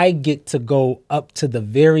I get to go up to the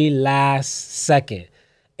very last second.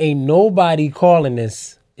 Ain't nobody calling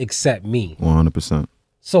this except me. 100%.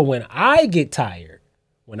 So when I get tired,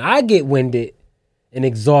 when I get winded and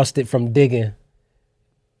exhausted from digging,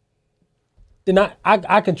 then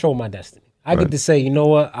I control my destiny. I get to say, you know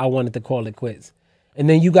what, I wanted to call it quits. And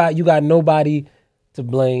then you got nobody to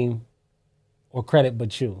blame or credit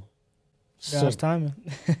but you. God's timing.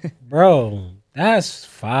 Bro, that's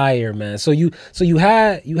fire, man. So you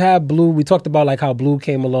had Blue. We talked about like how Blue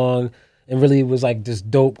came along and really was like this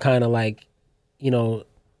dope kind of like, you know,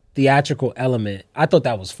 theatrical element. I thought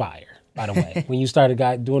that was fire, by the way. When you started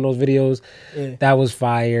doing those videos, that was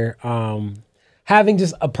fire. Having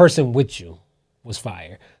just a person with you was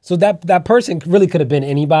fire. So that person really could have been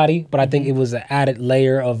anybody, but I think it was an added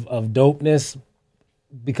layer of dopeness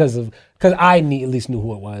because I at least knew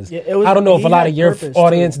who it was. Yeah, it was. I don't know if a lot of your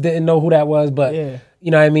audience too. didn't know who that was, but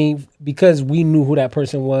you know what I mean? Because we knew who that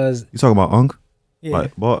person was. You talking about Unk? Yeah.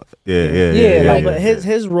 Like, yeah. But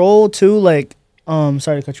his role too, like, sorry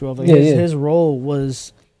to cut you off. Like his role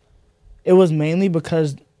was, it was mainly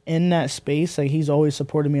because in that space, like he's always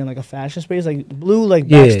supported me in like a fashion space. Like Blue, like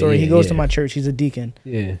backstory, he goes to my church. He's a deacon.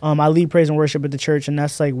 Yeah. I lead praise and worship at the church, and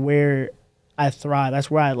that's like where I thrive.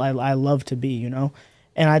 That's where I love to be, you know.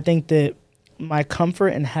 And I think that my comfort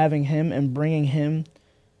in having him and bringing him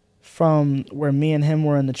from where me and him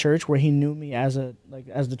were in the church, where he knew me as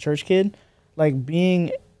the church kid, like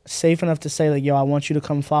being safe enough to say like, yo, I want you to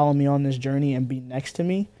come follow me on this journey and be next to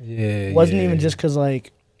me. Wasn't even just because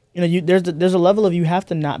like, you know, there's a level of you have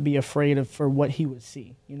to not be afraid for what he would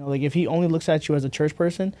see. You know, like if he only looks at you as a church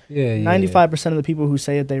person, 95% of the people who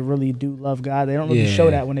say that they really do love God, they don't really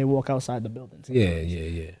show that when they walk outside the building.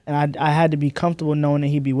 Sometimes. And I had to be comfortable knowing that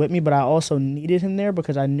he'd be with me, but I also needed him there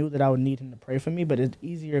because I knew that I would need him to pray for me. But it's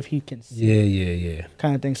easier if he can see.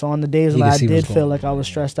 Kind of thing. So on the days when I did feel like I was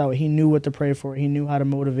stressed out, he knew what to pray for. He knew how to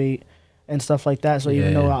motivate and stuff like that. So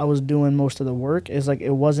even though I was doing most of the work, it's like it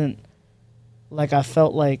wasn't like I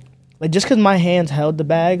felt like just because my hands held the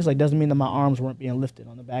bags, like doesn't mean that my arms weren't being lifted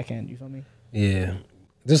on the back end. You feel me? Yeah.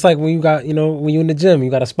 Just like when you got, you know, when you're in the gym, you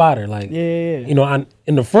got a spotter. Like, you know,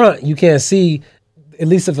 in the front, you can't see, at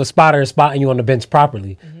least if a spotter is spotting you on the bench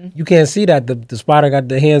properly, you can't see that the spotter got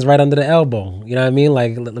the hands right under the elbow. You know what I mean?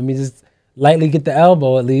 Like, let me just lightly get the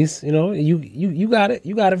elbow at least. You know, you got it.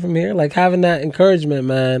 You got it from here. Like having that encouragement,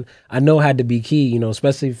 man, I know had to be key, you know,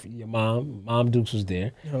 especially if your Mom Dukes was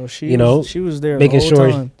there. She was there making the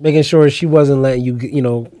whole time. Making sure she wasn't letting you, you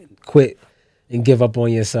know, quit and give up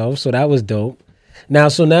on yourself. So that was dope. Now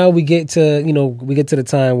we get to the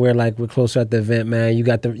time where like we're closer at the event, man. You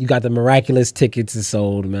got the miraculous tickets is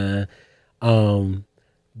sold, man.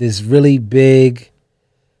 This really big,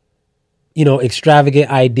 you know, extravagant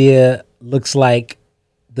idea looks like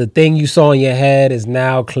the thing you saw in your head is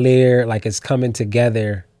now clear, like it's coming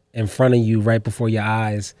together in front of you right before your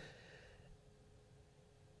eyes.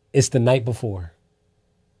 It's the night before.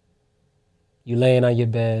 You laying on your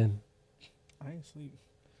bed. I ain't sleep.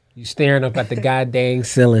 You staring up at the goddamn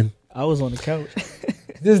ceiling. I was on the couch.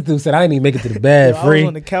 This dude said, I didn't even make it to the bed, Free. I was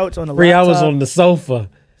on the couch on the Free, laptop. I was on the sofa.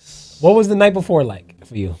 What was the night before like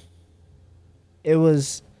for you? It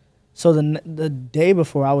was, so the day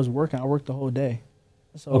before I was working. I worked the whole day.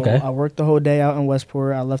 So I worked the whole day out in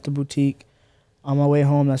Westport. I left the boutique. On my way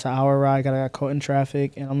home, that's an hour ride. I got caught in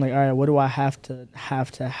traffic. And I'm like, all right, what do I have to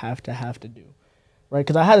do? Right?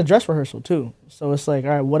 Because I had a dress rehearsal too. So it's like,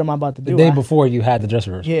 all right, what am I about to do? The day before you had the dress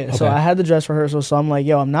rehearsal. Yeah, so I had the dress rehearsal. So I'm like,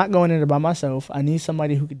 yo, I'm not going in there by myself. I need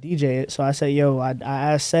somebody who could DJ it. So I say, yo,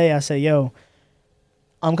 I say, yo,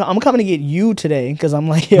 I'm coming to get you today because I'm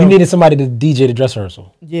like, yo. You needed somebody to DJ the dress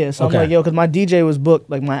rehearsal. Yeah, so I'm like, yo, because my DJ was booked.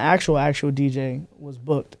 Like my actual DJ was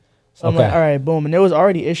booked. So I'm like, all right, boom. And there was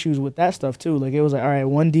already issues with that stuff too. Like it was like, all right,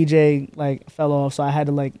 one DJ like fell off. So I had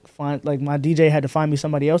to like find, like my DJ had to find me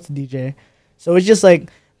somebody else to DJ. So it's just like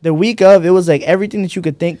the week of, it was like everything that you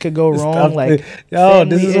could think could go wrong. Like, yo,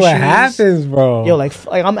 this is what happens, bro. Yo, like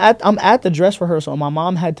I'm at the dress rehearsal, and my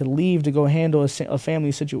mom had to leave to go handle a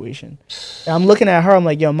family situation. And I'm looking at her. I'm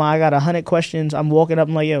like, yo, ma, I got 100 questions. I'm walking up.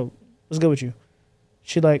 I'm like, yo, what's good with you?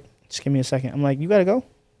 She like, just give me a second. I'm like, you gotta go.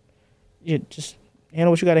 Yeah, just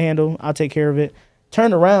handle what you gotta handle. I'll take care of it.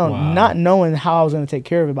 Turned around, not knowing how I was gonna take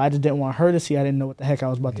care of it, but I just didn't want her to see. I didn't know what the heck I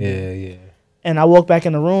was about to do. Yeah. And I walk back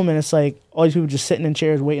in the room, and it's like all these people just sitting in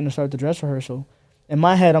chairs waiting to start the dress rehearsal. In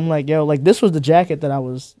my head, I'm like, yo, like this was the jacket that I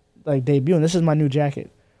was like debuting. This is my new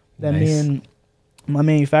jacket that me and my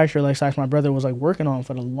manufacturer, like Sykes, my brother, was like working on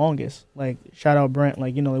for the longest. Like shout out Brent,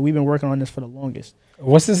 like, you know, like we've been working on this for the longest.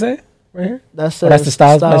 What's this say right here? That's the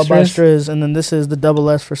Style by Strizz, and then this is the double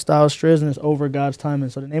S for Style Strizz, and it's over God's Timing.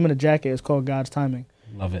 So the name of the jacket is called God's Timing.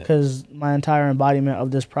 Love it. Because my entire embodiment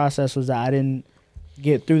of this process was that I didn't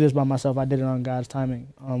get through this by myself. I did it on God's timing,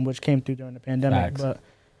 which came through during the pandemic. Facts. But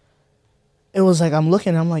it was like I'm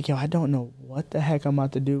looking, I'm like, yo, I don't know what the heck I'm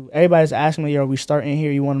about to do. Everybody's asking me, yo, are we starting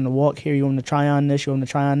here? You want them to walk here? You want them to try on this? You want them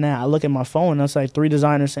to try on that? I look at my phone, and it's like 3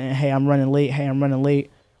 designers saying, hey, I'm running late. Hey, I'm running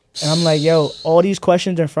late. And I'm like, yo, all these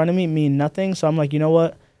questions in front of me mean nothing. So I'm like, you know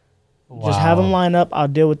what? Wow. Just have them line up. I'll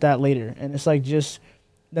deal with that later. And it's like just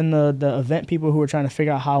then the event people who are trying to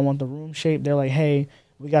figure out how I want the room shaped, they're like, hey,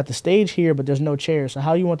 we got the stage here, but there's no chairs. So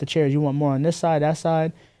how you want the chairs? You want more on this side, that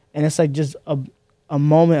side? And it's like just a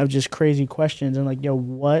moment of just crazy questions. And like, yo,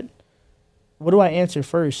 what do I answer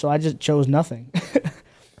first? So I just chose nothing.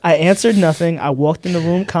 I answered nothing. I walked in the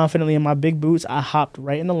room confidently in my big boots. I hopped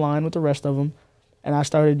right in the line with the rest of them. And I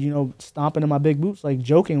started, stomping in my big boots, like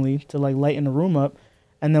jokingly to like lighten the room up.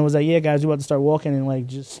 And then was like, yeah, guys, we're about to start walking, and like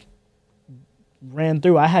just ran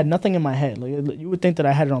through. I had nothing in my head. Like you would think that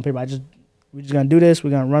I had it on paper. We're just gonna do this.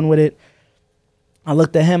 We're gonna run with it. I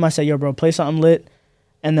looked at him. I said, yo, bro, play something lit.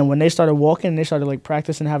 And then when they started walking, they started like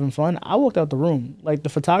practicing, having fun. I walked out the room. Like the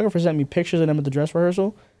photographer sent me pictures of them at the dress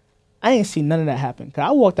rehearsal. I ain't seen none of that happen. Cause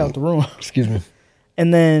I walked out the room. Excuse me.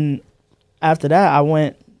 And then after that, I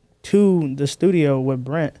went to the studio with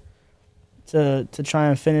Brent to try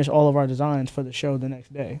and finish all of our designs for the show the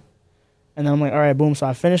next day. And then I'm like, all right, boom. So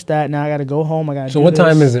I finished that. Now I got to go home. So what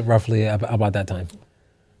time is it roughly about that time?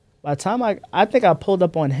 By the time I think I pulled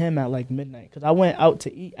up on him at like midnight because I went out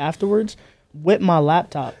to eat afterwards with my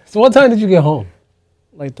laptop. So what time did you get home?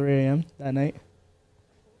 Like 3 a.m. that night.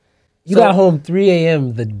 You got home 3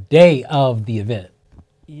 a.m. the day of the event.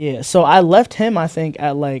 Yeah. So I left him, I think,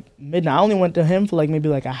 at like midnight. I only went to him for like maybe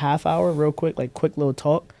like a half hour, real quick, like quick little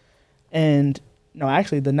talk. And no,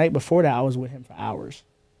 actually, the night before that, I was with him for hours.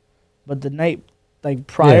 But the night like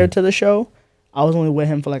prior to the show, I was only with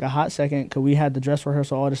him for like a hot second because we had the dress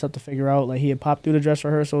rehearsal, all this stuff to figure out. Like he had popped through the dress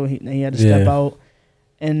rehearsal, then he had to step out,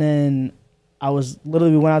 and then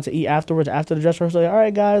we went out to eat afterwards. After the dress rehearsal, like, all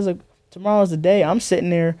right, guys, like tomorrow's the day. I'm sitting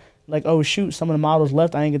there like, oh shoot, some of the models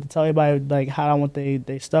left. I ain't get to tell anybody like how I want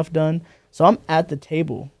they stuff done. So I'm at the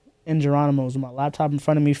table in Geronimo's with my laptop in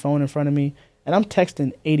front of me, phone in front of me, and I'm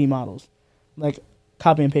texting 80 models, like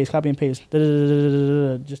copy and paste, just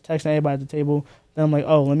texting everybody at the table. Then I'm like,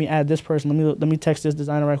 oh, let me add this person. Let me text this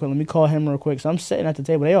designer right quick. Let me call him real quick. So I'm sitting at the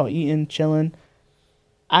table. They all eating, chilling.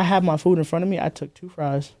 I have my food in front of me. I took 2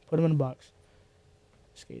 fries, put them in a box,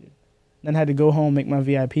 skated. Then had to go home, make my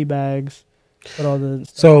VIP bags, put all the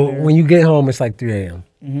stuff So there. when you get home, it's like 3 a.m.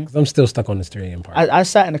 Because I'm still stuck on this 3 a.m. part. I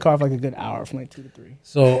sat in the car for like a good hour from like 2 to 3.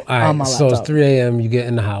 So, all right, so it's 3 a.m. You get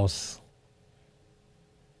in the house.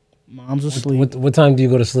 Mom's asleep. What time do you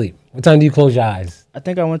go to sleep? What time do you close your eyes? I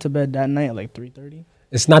think I went to bed that night at like 3:30.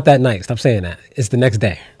 It's not that night. Stop saying that. It's the next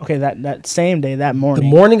day. Okay, that same day, that morning.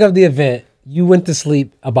 The morning of the event, you went to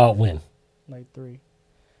sleep about when? Like 3.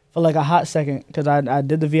 For like a hot second, because I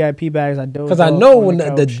did the VIP bags. I dozed. Because I know when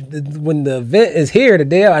the event is here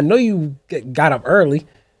today, I know you got up early.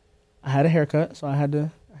 I had a haircut, so I had to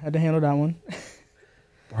handle that one.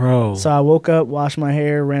 Bro. So I woke up, washed my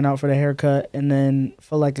hair, ran out for the haircut, and then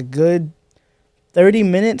for like a good 30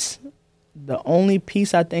 minutes, the only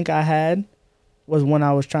piece I think I had was when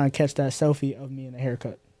I was trying to catch that selfie of me in the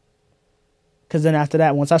haircut. Because then after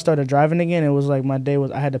that, once I started driving again, it was like my day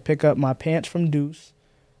was, I had to pick up my pants from Deuce,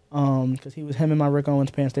 because him and my Rick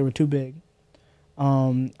Owens pants, they were too big.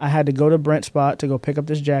 I had to go to Brent's spot to go pick up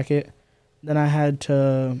this jacket. Then I had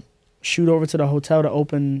to shoot over to the hotel to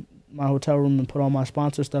open my hotel room and put all my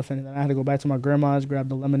sponsor stuff in it. Then I had to go back to my grandma's, grab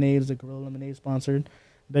the lemonades, the Gorilla Lemonade sponsored.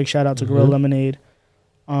 Big shout out to Gorilla Lemonade.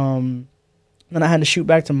 Then I had to shoot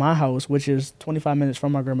back to my house, which is 25 minutes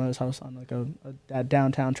from my grandmother's house on like a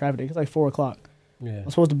downtown traffic day. It's like 4 o'clock. Yeah.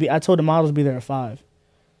 I told the models to be there at 5.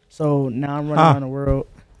 So now I'm running around the world.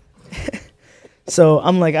 So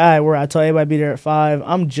I'm like, all right, I told everybody to be there at 5.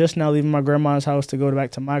 I'm just now leaving my grandma's house to go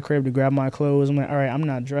back to my crib to grab my clothes. I'm like, all right, I'm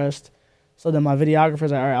not dressed. So then my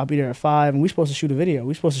videographer's like, all right, I'll be there at 5. And we're supposed to shoot a video.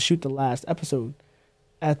 We're supposed to shoot the last episode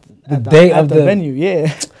at the venue.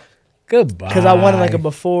 Yeah. Goodbye. Because I wanted like a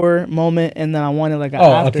before moment and then I wanted like an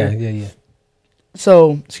after. Okay. Yeah.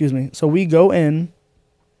 So, excuse me. So we go in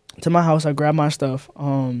to my house. I grab my stuff.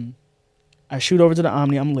 I shoot over to the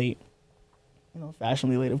Omni. I'm late.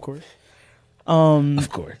 Fashionably late, of course. Of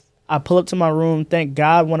course. I pull up to my room. Thank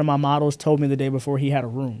God one of my models told me the day before he had a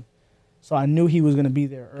room. So I knew he was going to be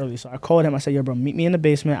there early. So I called him. I said, yo, bro, meet me in the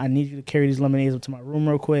basement. I need you to carry these lemonades up to my room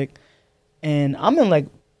real quick. And I'm in, like,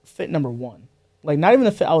 fit number 1. Like, not even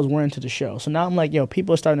the fit I was wearing to the show. So now I'm like, yo,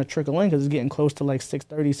 people are starting to trickle in because it's getting close to, like,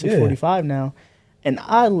 6:30, 6:45 now. And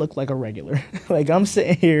I look like a regular. Like, I'm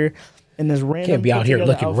sitting here in this random... Can't be out here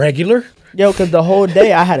looking outfit. regular. Yo, because the whole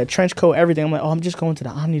day I had a trench coat, everything. I'm like, oh, I'm just going to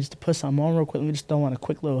the Omni just to put something on real quick. Let me just throw on a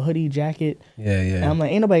quick little hoodie, jacket. Yeah. And I'm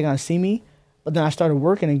like, ain't nobody going to see me. But then I started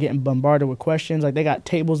working and getting bombarded with questions. Like, they got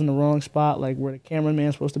tables in the wrong spot, like where the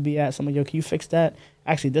cameraman's supposed to be at. So I'm like, yo, can you fix that?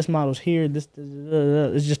 Actually, this model's here. This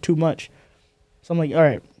it's just too much. So I'm like, all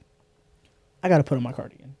right, I got to put on my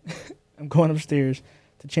cardigan. I'm going upstairs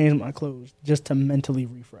to change my clothes just to mentally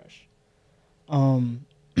refresh.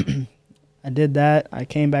 I did that. I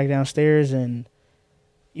came back downstairs, and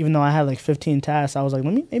even though I had like 15 tasks, I was like,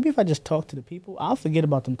 maybe if I just talk to the people, I'll forget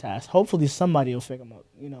about them tasks. Hopefully somebody will pick them up.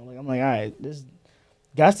 You know, like, I'm like, all right, this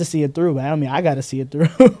got to see it through, but I mean, I got to see it through.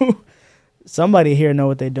 Somebody here know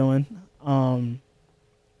what they're doing. And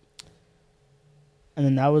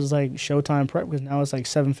then that was like showtime prep, because now it's like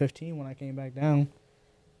 7:15 when I came back down.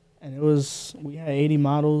 And we had 80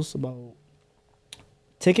 models. About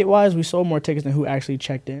ticket-wise, we sold more tickets than who actually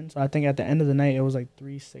checked in. So I think at the end of the night, it was like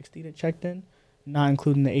 360 that checked in, not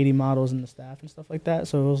including the 80 models and the staff and stuff like that.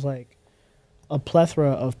 So it was like a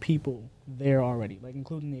plethora of people there already, like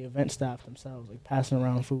including the event staff themselves, like passing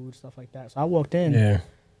around food, stuff like that. So I walked in. Yeah.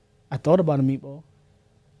 I thought about a meatball.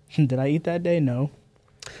 Did I eat that day? No.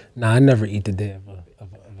 Nah, I never eat the day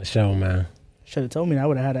of a show, man. Should have told me that. I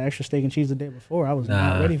would have had an extra steak and cheese the day before. I was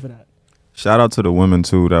not ready for that. Shout out to the women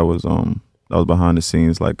too. That was behind the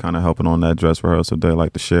scenes, like kind of helping on that dress rehearsal day,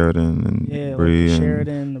 like the Sheridan and Bree like and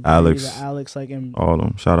Sheridan, the Alex, like, and all of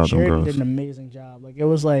them. Shout out Sheridan them girls. did an amazing job. Like, it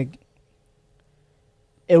was like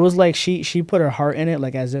she put her heart in it,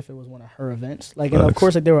 like as if it was one of her events. Like, and of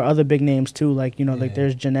course, like there were other big names too. Like, you know, like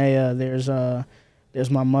there's Janaea, there's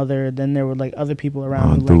my mother. Then there were like other people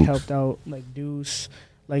around who like helped out, like Deuce.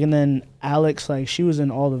 Like, and then Alex, like, she was in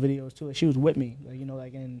all the videos too. Like, she was with me. Like, you know,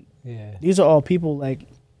 like, and these are all people, like,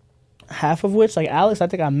 half of which, like, Alex, I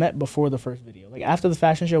think I met before the first video. Like, after the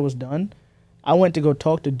fashion show was done, I went to go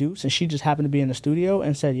talk to Deuce, and she just happened to be in the studio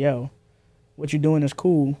and said, yo, what you doing is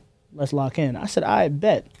cool. Let's lock in. I said, I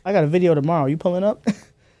bet. I got a video tomorrow. You pulling up?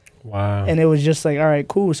 Wow. And it was just like, all right,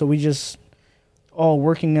 cool. So we just all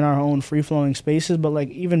working in our own free-flowing spaces, but, like,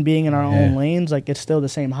 even being in our own lanes, like, it's still the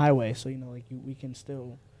same highway. So, you know, like, we can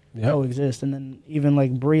still coexist. And then even,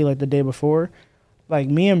 like, Bree, like, the day before, like,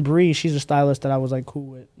 me and Bree, she's a stylist that I was, like, cool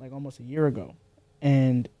with, like, almost a year ago.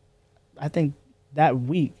 And I think that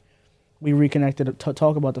week we reconnected to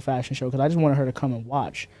talk about the fashion show, because I just wanted her to come and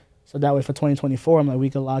watch. So that way for 2024, I'm like, we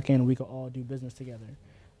could lock in and we could all do business together.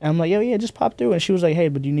 And I'm like, yo, yeah, just pop through. And she was like, hey,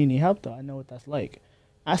 but do you need any help, though? I know what that's like.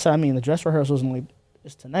 I said, I mean, the dress rehearsals, and like,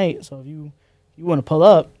 it's tonight, so if you want to pull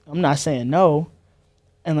up, I'm not saying no.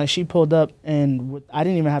 And like, she pulled up, and I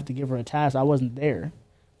didn't even have to give her a task. I wasn't there.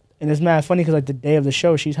 And it's mad funny, because like the day of the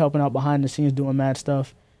show, she's helping out behind the scenes doing mad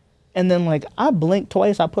stuff. And then like, I blinked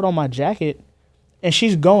twice, I put on my jacket, and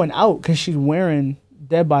she's going out because she's wearing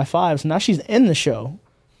Dead by Five. So now she's in the show.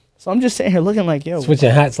 So I'm just sitting here looking like, yo.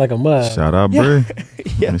 Switching hats like a mud. Shout out Bree.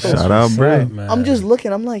 Shout out Bree. I'm just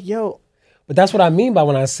looking, I'm like, yo. But that's what I mean by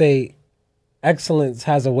when I say excellence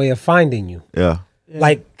has a way of finding you. Yeah.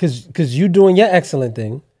 Like, cause you doing your excellent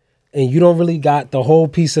thing, and you don't really got the whole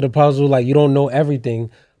piece of the puzzle. Like, you don't know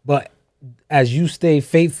everything, but as you stay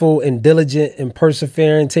faithful and diligent and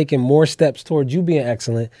persevering, taking more steps towards you being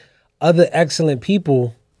excellent, other excellent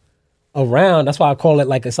people around, that's why I call it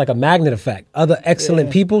like, it's like a magnet effect. Other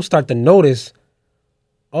excellent people start to notice,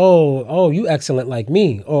 oh, you excellent like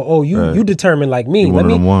me, or you determined like me. Let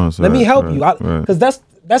me help you, because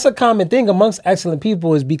that's a common thing amongst excellent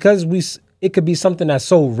people, is because it could be something that's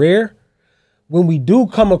so rare. When we do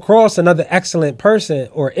come across another excellent person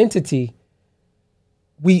or entity,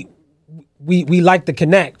 we like to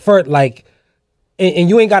connect for like, and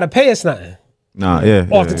you ain't got to pay us nothing. Nah, yeah.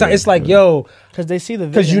 Off the time, it's like, yo, because they see the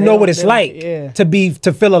vision, because you know what it's like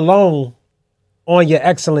to feel alone on your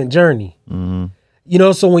excellent journey. Mm-hmm. You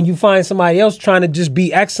know, so when you find somebody else trying to just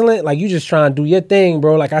be excellent, like, you just trying to do your thing,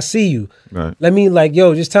 bro. Like, I see you. Right. Let me, like,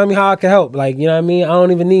 yo, just tell me how I can help. Like, you know what I mean? I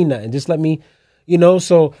don't even need nothing. Just let me, you know.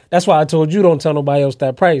 So that's why I told you, don't tell nobody else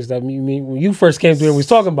that price. I mean, when you first came through and we was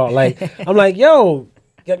talking about, like, I'm like, yo,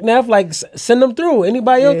 Neff, like, send them through.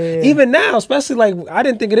 Anybody else? Even now, especially, like, I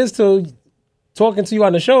didn't think it is till talking to you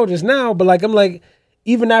on the show just now, but like, I'm like,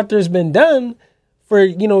 even after it's been done, for,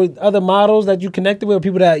 you know, other models that you connected with,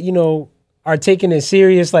 people that, you know, are taking it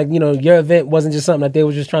serious, like, you know, your event wasn't just something that they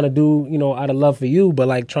were just trying to do, you know, out of love for you, but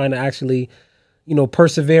like trying to actually, you know,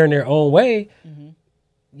 persevere in their own way.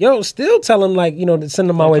 Yo, still tell them, like, you know, to send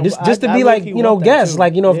them my way, just to be like, you know, guests,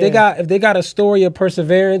 like, you know, if they got a story of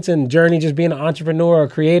perseverance and journey, just being an entrepreneur or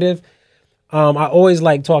creative, I always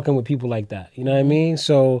like talking with people like that. You know what I mean?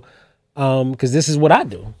 So, because this is what I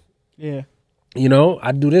do. Yeah. You know,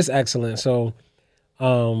 I do this excellent. So,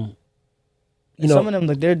 you know, some of them,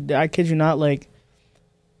 like, I kid you not, like,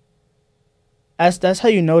 that's how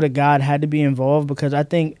you know that God had to be involved, because I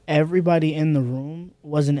think everybody in the room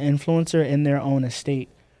was an influencer in their own estate.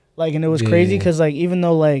 Like, and it was crazy because, like, even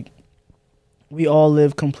though, like, we all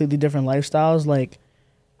live completely different lifestyles, like,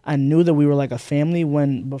 I knew that we were like a family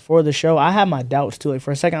when, before the show, I had my doubts too. Like,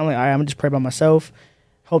 for a second, I'm like, all right, I'm gonna just pray by myself,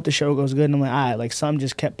 hope the show goes good. And I'm like, all right, like, something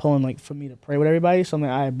just kept pulling, like, for me to pray with everybody. So I'm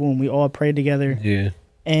like, all right, boom, we all prayed together. Yeah.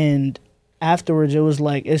 And afterwards, it was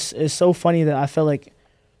like, it's so funny that I felt like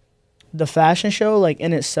the fashion show, like,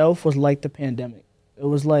 in itself was like the pandemic. It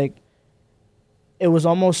was like, it was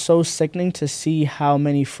almost so sickening to see how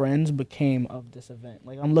many friends became of this event.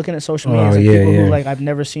 Like, I'm looking at social media and people who, like, I've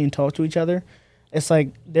never seen talk to each other. It's like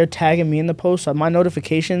they're tagging me in the post. So my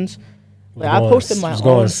notifications, like, I posted my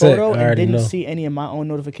own photo and didn't see any of my own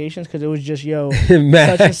notifications because it was just, yo, such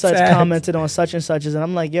and such commented on such and such. And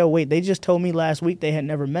I'm like, yo, wait, they just told me last week they had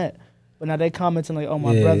never met. But now they commenting like, oh,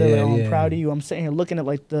 my brother, like, oh, I'm proud of you. I'm sitting here looking at,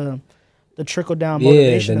 like, the trickle down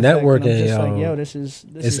motivation. The networking, I'm just yo. like, yo, this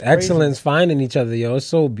is excellence finding each other, yo. It's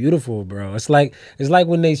so beautiful, bro. It's like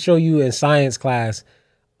when they show you in science class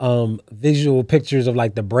visual pictures of,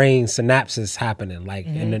 like, the brain synapses happening, like,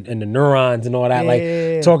 and the neurons and all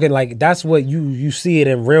that, talking, like, that's what you see it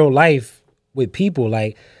in real life with people.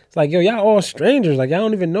 Like, it's like, yo, y'all all strangers, like, y'all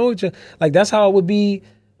don't even know each other. Like, that's how it would be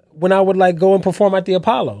when I would, like, go and perform at the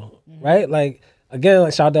Apollo, right? Like, again,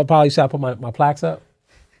 like, shout out to Apollo. You see I put my plaques up,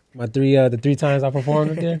 my the 3 times I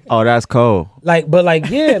performed there. Oh, that's cool. Like, but, like,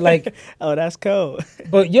 yeah, like, oh, that's cool.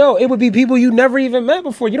 But, yo, it would be people you never even met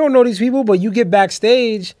before. You don't know these people, but you get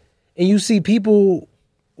backstage and you see people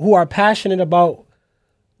who are passionate about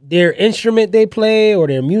their instrument they play or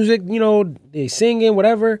their music, you know, they singing,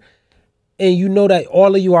 whatever. And you know that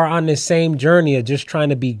all of you are on this same journey of just trying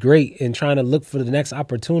to be great and trying to look for the next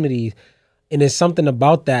opportunity. And there's something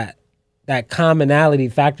about that commonality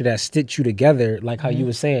factor that stitched you together, like how you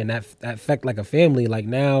were saying, that affect like a family. Like,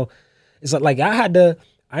 now it's like I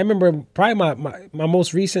remember probably my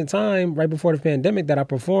most recent time right before the pandemic that I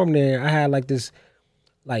performed there. I had like this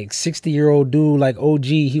like 60-year-old dude, like OG.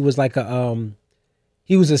 He was like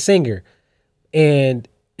he was a singer, and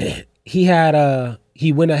he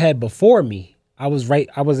went ahead before me. I was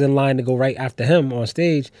in line to go right after him on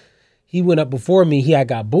stage. He went up before me. He had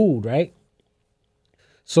got booed, right?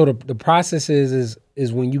 So the process is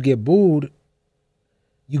when you get booed,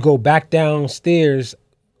 you go back downstairs,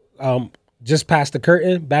 just past the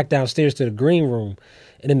curtain, back downstairs to the green room.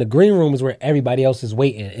 And in the green room is where everybody else is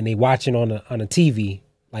waiting, and they watching on a TV,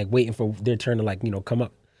 like waiting for their turn to, like, you know, come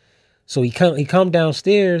up. So he come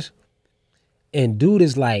downstairs, and dude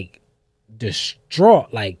is like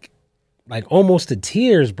distraught, like almost to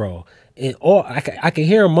tears, bro. And I can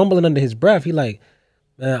hear him mumbling under his breath. He like,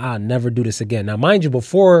 man, I'll never do this again. Now, mind you,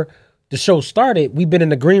 before the show started, we've been in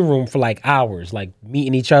the green room for like hours, like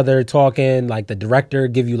meeting each other, talking, like the director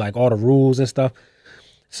give you like all the rules and stuff.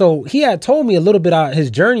 So he had told me a little bit about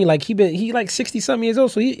his journey. Like he like 60-something years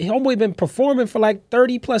old. So he homeboy been performing for like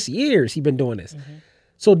 30 plus years. He been doing this.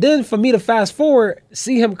 So then for me to fast forward,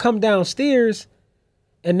 see him come downstairs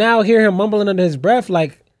and now hear him mumbling under his breath,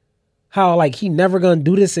 like how like he never gonna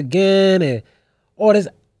do this again and all this.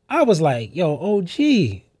 I was like, yo, OG,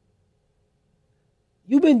 you've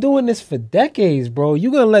been doing this for decades, bro.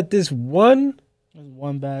 You gonna let this one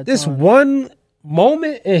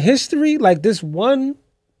moment in history, like this one.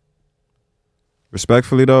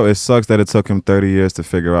 Respectfully, though, it sucks that it took him 30 years to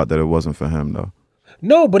figure out that it wasn't for him, though.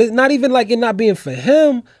 No, but it's not even like it not being for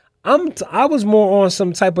him. I was more on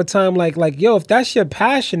some type of time like, yo, if that's your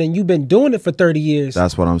passion and you've been doing it for 30 years.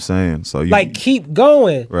 That's what I'm saying. So you like keep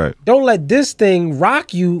going. Right. Don't let this thing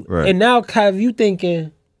rock you. Right. And now have you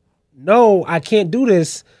thinking, no, I can't do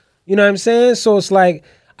this. You know what I'm saying? So it's like,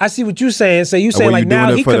 I see what you're saying. So you saying like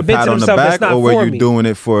now he convinced himself it's not for me. Or were you doing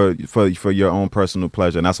it for your own personal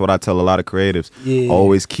pleasure? And that's what I tell a lot of creatives. Yeah.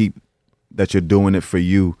 Always keep that you're doing it for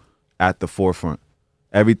you at the forefront.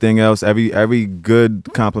 Everything else, every good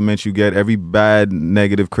compliment you get, every bad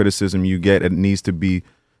negative criticism you get, it needs to be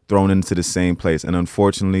thrown into the same place. And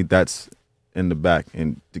unfortunately, that's in the back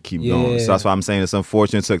and to keep going. So that's why I'm saying it's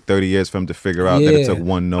unfortunate it took 30 years for him to figure out that it took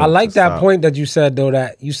one note. I like that point that you said, though,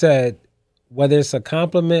 that you said whether it's a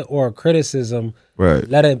compliment or a criticism, right?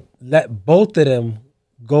 Let both of them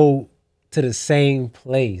go to the same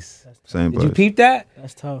place. Same place. Did you peep that?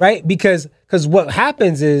 That's tough. Right? Because what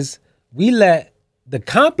happens is we let the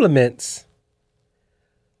compliments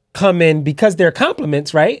come in because they're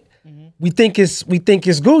compliments, right? We think it's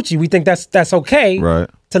Gucci. We think that's okay, right?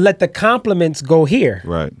 To let the compliments go here,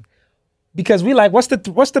 right? Because we like, what's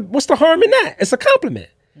the harm in that? It's a compliment.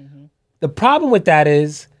 The problem with that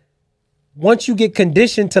is once you get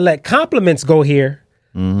conditioned to let compliments go here,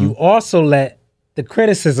 you also let the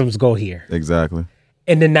criticisms go here. Exactly.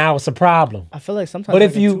 And then now it's a problem. I feel like sometimes But like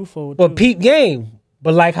if you, twofold but too. peep game,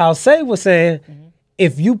 but like how Say was saying,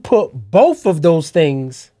 if you put both of those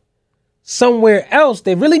things somewhere else,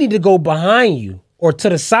 they really need to go behind you or to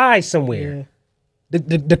the side somewhere.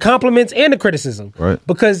 The compliments and the criticism. Right.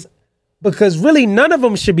 Because really none of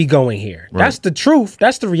them should be going here. Right. That's the truth.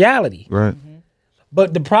 That's the reality. Right.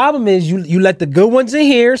 But the problem is you let the good ones in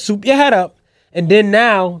here, soup your head up, and then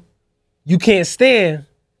now you can't stand,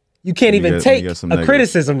 you can't even take a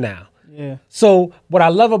criticism now. Yeah. So what I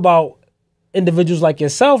love about individuals like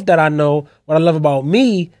yourself that I know, what I love about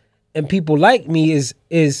me and people like me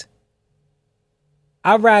is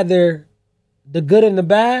I'd rather the good and the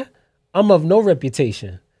bad, I'm of no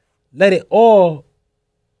reputation. Let it all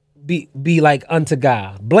be like unto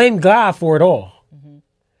God. Blame God for it all.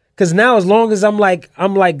 Cause now as long as I'm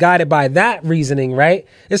like guided by that reasoning, right?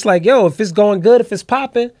 It's like, yo, if it's going good, if it's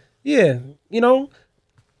popping, yeah, you know,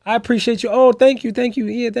 I appreciate you. Oh, thank you.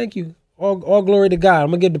 Yeah, thank you. All glory to God. I'm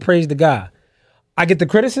gonna give the praise to God. I get the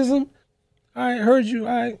criticism. I heard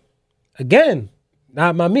you. Again,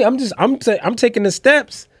 not my me. I'm taking the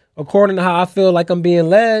steps according to how I feel like I'm being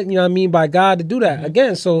led, you know what I mean, by God to do that.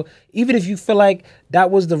 Again, so even if you feel like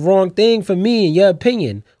that was the wrong thing for me in your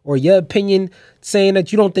opinion, or your opinion saying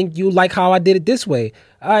that you don't think you like how I did it this way,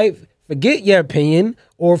 I forget your opinion,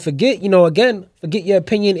 or forget, forget your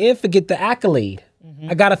opinion and forget the accolade.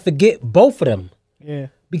 I gotta forget both of them. Yeah.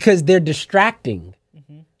 Because they're distracting.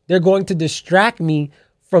 They're going to distract me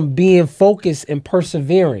from being focused and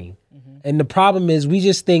persevering. And the problem is we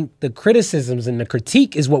just think the criticisms and the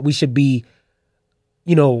critique is what we should be,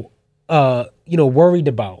 worried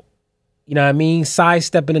about. You know what I mean?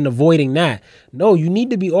 Sidestepping and avoiding that. No, you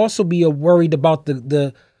need to be worried about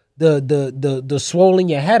the swollen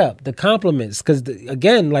your head up, the compliments. Because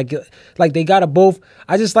again, like they gotta both.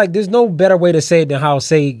 I just like there's no better way to say it than how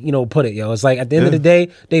Say put it, yo. It's like at the end of the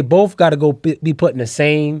day, they both gotta go be put in the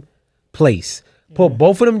same place. Put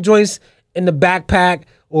both of them joints in the backpack,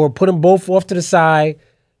 or put them both off to the side.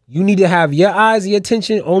 You need to have your eyes, your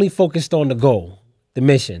attention only focused on the goal, the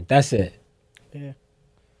mission. That's it. Yeah.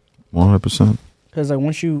 100%. Because like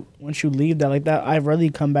once you leave that like that, I really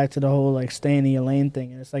come back to the whole like staying in your lane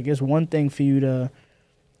thing. And it's like it's one thing for you to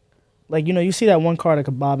like you see that one car that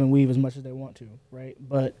could bob and weave as much as they want to, right?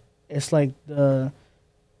 But it's like the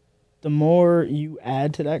more you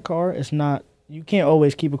add to that car, it's not, you can't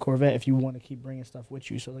always keep a Corvette if you want to keep bringing stuff with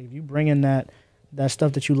you. So like if you bring in that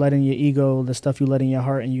stuff that you let in your ego, the stuff you let in your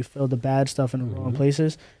heart, and you feel the bad stuff in the wrong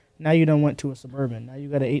places, now you done went to a Suburban. Now you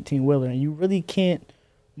got an 18-wheeler, and you really can't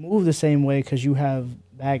move the same way because you have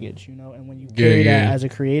baggage, And when you carry that as a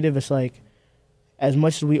creative, it's like, as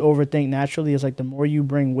much as we overthink naturally, it's like the more you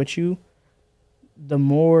bring with you, the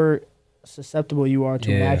more susceptible you are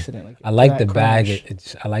to an accident. Like, I like the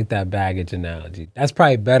baggage. I like that baggage analogy. That's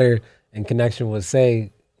probably better in connection with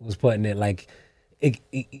Say was putting it. Like,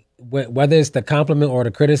 whether it's the compliment or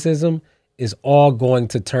the criticism, is all going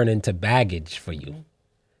to turn into baggage for you.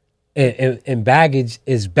 And baggage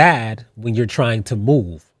is bad when you're trying to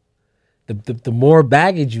move. The more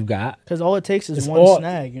baggage you got, because all it takes is one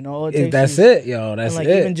snag, All it takes that's it, yo. That's like,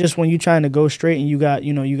 it. Even just when you're trying to go straight and you got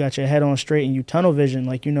your head on straight and you tunnel vision,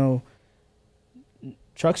 like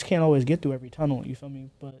trucks can't always get through every tunnel. You feel me?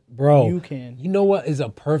 But bro, you can. You know what is a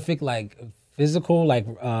perfect like physical like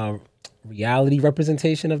reality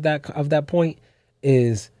representation of that point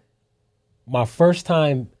is my first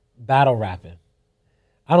time battle rapping.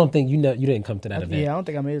 I don't think you didn't come to that event. Yeah, I don't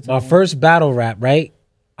think I made it to my first battle rap, right?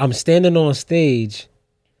 I'm standing on stage.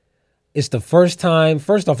 It's the first time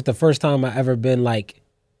I ever been like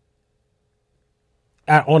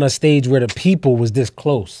on a stage where the people was this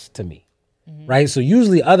close to me. Right? So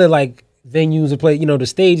usually other like venues or play, the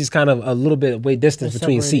stage is kind of a little bit way distance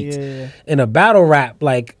between seats. Yeah. In a battle rap,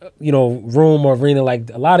 like, room or arena, like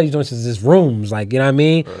a lot of these joints is just rooms, like, you know what I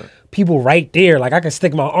mean? Right. People right there, like I can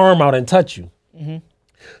stick my arm out and touch you.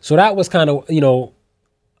 So that was kind of,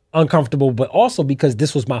 uncomfortable, but also because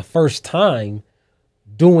this was my first time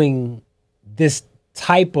doing this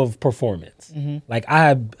type of performance. Like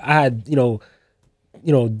I had,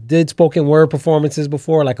 did spoken word performances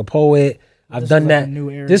before, like a poet. I've done that.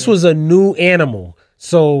 This was a new animal.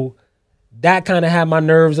 So that kind of had my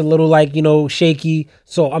nerves a little like, shaky.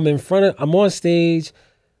 So I'm on stage,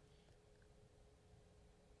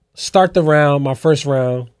 start the round, my first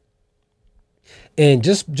round. And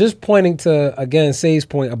just pointing to, again, Say's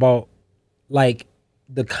point about like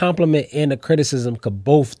the compliment and the criticism could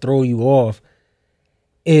both throw you off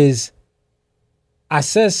is I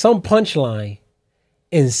said some punchline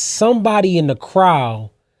and somebody in the crowd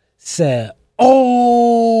said,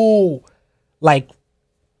 "Oh," like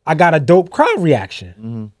I got a dope crowd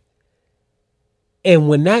reaction. And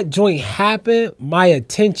when that joint happened, my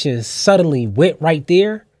attention suddenly went right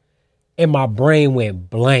there and my brain went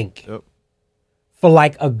blank. Yep. For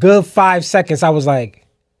like a good 5 seconds, I was like,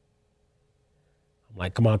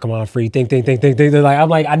 come on, Free, think. Like, I'm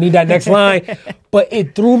like, I need that next line. But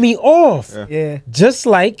it threw me off. Yeah. Just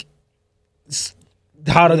like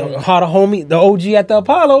how the homie, the OG at the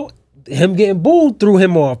Apollo, him getting booed threw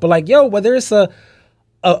him off. But like, yo, whether it's a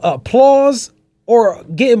applause or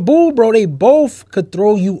getting booed, bro, they both could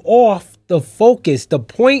throw you off the focus. The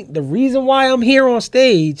point, the reason why I'm here on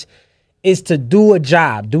stage is to do a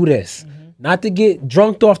job, do this. Not to get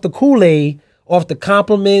drunk off the Kool-Aid, off the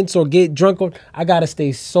compliments, or get drunk on. I gotta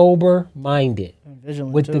stay sober-minded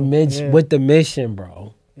with the mission,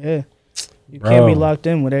 bro. Yeah. You can't be locked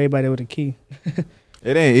in with everybody with a key.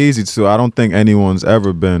 It ain't easy to. I don't think anyone's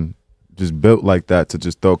ever been just built like that to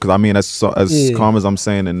just throw. Because I mean, as calm as I'm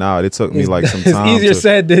saying it now, it took me like some time. It's easier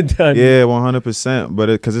said than done. Yeah, 100%. But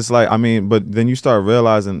because it's like, I mean, but then you start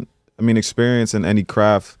realizing, I mean, experience in any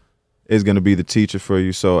craft is going to be the teacher for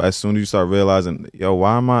you. So as soon as you start realizing, yo,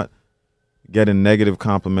 why am I getting negative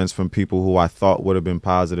compliments from people who I thought would have been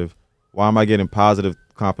positive? Why am I getting positive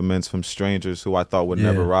compliments from strangers who I thought would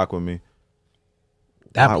never rock with me?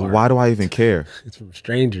 Why do I even care? It's from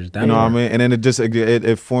strangers. You know what I mean? And then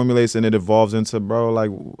it formulates and it evolves into, bro,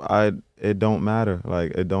 like it don't matter.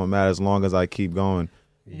 Like it don't matter as long as I keep going.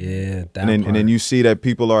 Yeah. And then you see that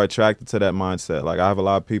people are attracted to that mindset. Like I have a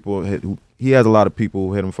lot of people. He has a lot of people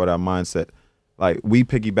who hit him for that mindset. Like we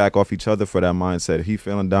piggyback off each other for that mindset. If he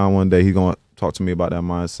feeling down one day, he gonna talk to me about that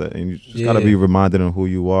mindset. And you just gotta be reminded of who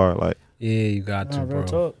you are. Like you got to, bro.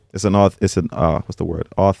 Talk. It's an what's the word?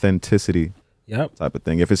 Authenticity. Yep. Type of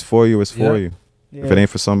thing. If it's for you, it's for you. Yeah. If it ain't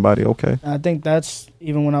for somebody, okay. I think that's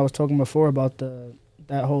even when I was talking before about the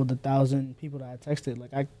 1,000 people that I texted.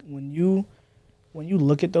 Like when you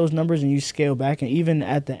look at those numbers and you scale back, and even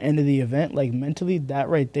at the end of the event, like mentally, that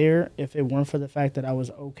right there, if it weren't for the fact that I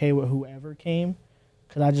was okay with whoever came,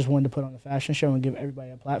 because I just wanted to put on a fashion show and give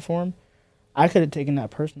everybody a platform, I could have taken that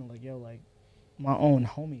personal. Like, yo, like my own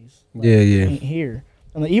homies, like, ain't here.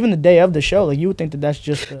 And like, even the day of the show, like you would think that that's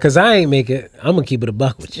just because I ain't make it. I'm gonna keep it a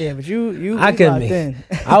buck with you. Yeah, but you I couldn't make it.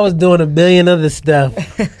 I was doing a billion other stuff.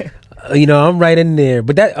 You know, I'm right in there.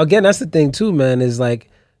 But that again, that's the thing too, man. Is like,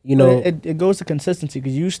 you know, it goes to consistency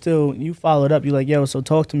because you followed up. You're like, yo, so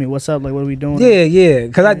talk to me. What's up? Like, what are we doing? Yeah.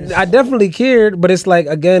 Because I definitely cared, but it's like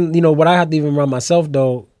again, you know, what I have to even remind myself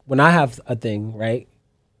though, when I have a thing, right,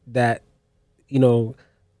 that you know,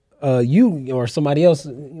 you or somebody else,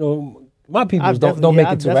 you know. My people don't make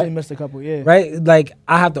it to, right? I've definitely missed a couple, right? Like,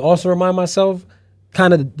 I have to also remind myself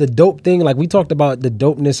kind of the dope thing. Like, we talked about the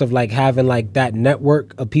dopeness of, like, having, like, that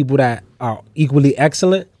network of people that are equally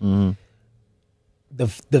excellent. The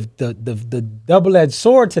double-edged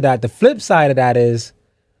sword to that, the flip side of that is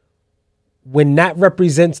when that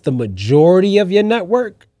represents the majority of your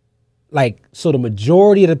network, like, so the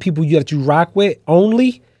majority of the people that you rock with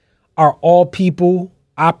only are all people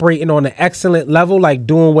operating on an excellent level, like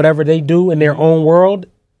doing whatever they do in their own world.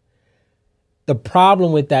 The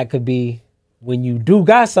problem with that could be when you do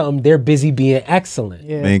got something, they're busy being excellent.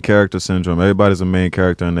 Main character syndrome. Everybody's a main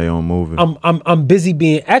character in their own movie. I'm busy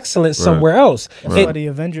being excellent somewhere else. Right. The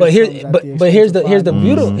Avengers but here's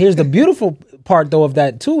the beautiful part though of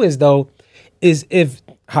that too is if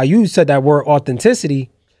how you said that word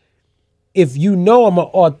authenticity. If you know I'm an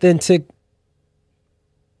authentic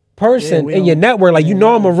person in your network, like you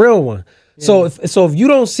know I'm a real one. So if you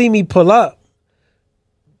don't see me pull up,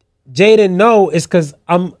 Jayden know it's because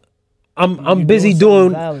I'm busy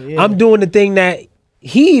doing I'm doing the thing that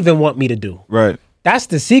he even want me to do. Right. That's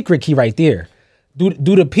the secret key right there. Do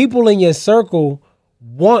the people in your circle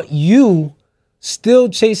want you still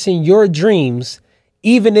chasing your dreams,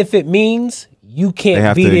 even if it means you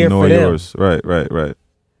can't be there for them? Yours. Right.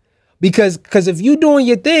 Because if you doing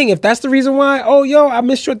your thing, if that's the reason why, oh, yo, I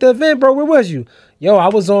missed you at the event, bro, where was you? Yo, I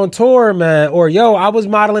was on tour, man. Or, yo, I was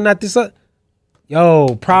modeling at this.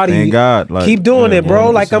 Yo, proud of you. Thank God. Like, keep doing it,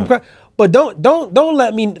 bro. 100%. Like, but don't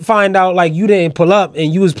let me find out, like, you didn't pull up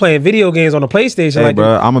and you was playing video games on the PlayStation. Hey, like,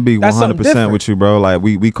 bro, I'm going to be 100% with you, you, bro. Like,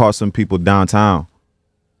 we caught some people downtown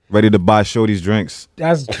ready to buy shorty's drinks.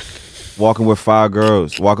 That's... Walking with 5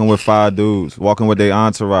 girls, walking with 5 dudes, walking with their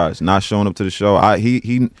entourage, not showing up to the show.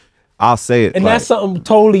 I'll say it. And like, that's something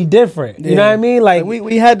totally different. You know what I mean? Like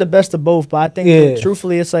we had the best of both, but I think that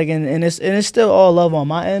truthfully it's like and it's still all love on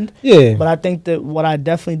my end. Yeah. But I think that what I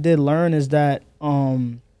definitely did learn is that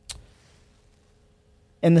in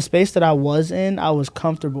the space that I was in, I was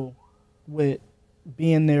comfortable with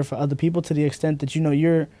being there for other people to the extent that, you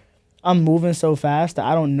know, I'm moving so fast that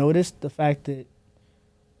I don't notice the fact that,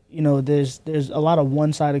 you know, there's a lot of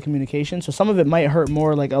one-sided communication. So some of it might hurt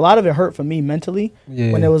more. Like, a lot of it hurt for me mentally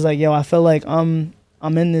when it was like, yo, I feel like I'm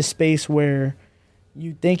in this space where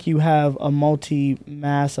you think you have a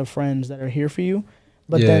multi-mass of friends that are here for you,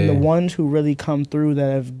 but then the ones who really come through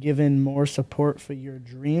that have given more support for your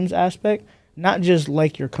dreams aspect, not just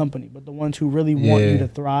like your company, but the ones who really want you to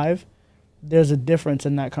thrive, there's a difference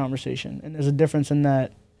in that conversation. And there's a difference in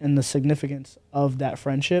that, in the significance of that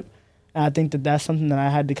friendship. And I think that that's something that I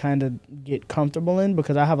had to kind of get comfortable in,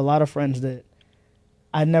 because I have a lot of friends that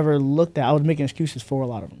I never looked at. I was making excuses for a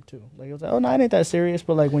lot of them too. Like, it was like, oh no, it ain't that serious.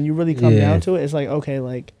 But like, when you really come down to it, it's like, okay,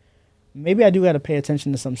 like, maybe I do got to pay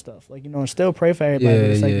attention to some stuff. Like, you know, and still pray for everybody. But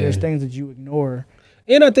it's like, there's things that you ignore.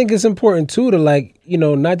 And I think it's important too to, like, you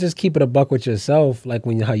know, not just keep it a buck with yourself. Like,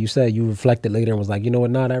 when, how you said you reflected later and was like, you know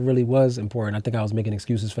what, nah, that really was important. I think I was making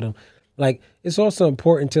excuses for them. Like, it's also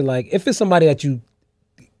important to, like, if it's somebody that you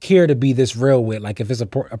care to be this real with, like if it's a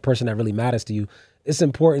person that really matters to you, it's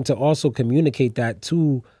important to also communicate that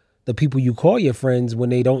to the people you call your friends when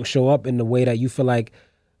they don't show up in the way that you feel like,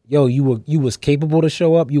 yo, you was capable to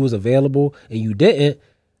show up, you was available, and you didn't.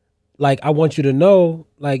 Like, I want you to know,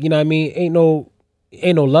 like, you know what I mean, ain't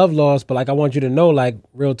no love lost, but like, I want you to know, like,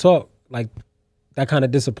 real talk, like, that kind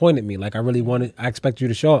of disappointed me. Like, I expect you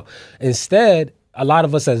to show up. Instead, a lot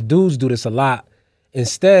of us as dudes do this a lot.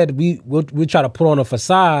 Instead, we'll try to put on a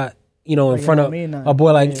facade, you know, in front of a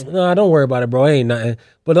boy, like, nah, don't worry about it, bro, it ain't nothing.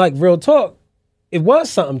 But like, real talk, it was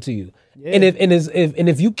something to you. And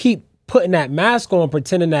if you keep putting that mask on,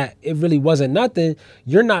 pretending that it really wasn't nothing,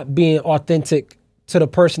 you're not being authentic to the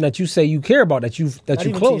person that you say you care about, that you close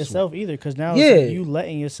to yourself either, because now it's like you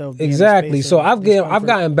letting yourself be exactly. So I've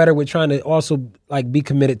gotten better with trying to also like be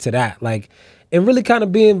committed to that, like, and really kind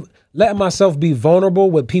of letting myself be vulnerable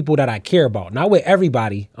with people that I care about, not with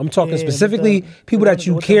everybody. I'm talking specifically people that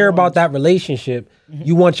you care about that relationship.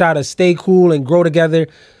 You want y'all to stay cool and grow together.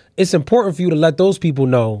 It's important for you to let those people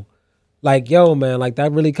know, like, yo, man, like,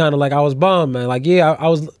 that really kind of, like, I was bummed, man. Like, yeah, I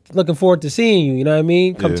was looking forward to seeing you. You know what I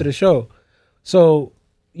mean? Come to the show. So,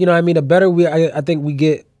 you know what I mean? The better I think we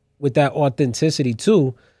get with that authenticity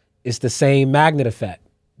too, it's the same magnet effect.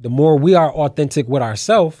 The more we are authentic with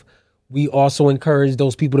ourselves, we also encourage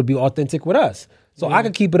those people to be authentic with us. So I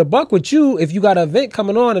could keep it a buck with you if you got an event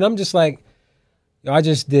coming on and I'm just like, yo, I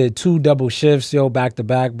just did 2 double shifts, yo, back to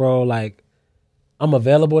back, bro. Like, I'm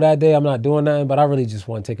available that day. I'm not doing nothing, but I really just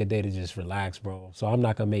want to take a day to just relax, bro. So I'm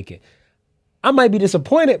not going to make it. I might be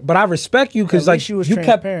disappointed, but I respect you because, like, you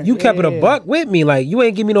kept it a buck with me. Like, you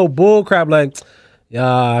ain't give me no bull crap like,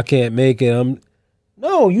 yeah, I can't make it.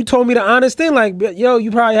 No, you told me the honest thing. Like, yo,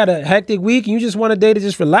 you probably had a hectic week and you just want a day to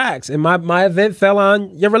just relax. And my event fell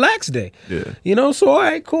on your relaxed day. Yeah. You know, so all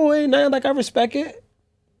right, cool. Ain't nothing. Like, I respect it.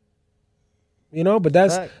 You know, but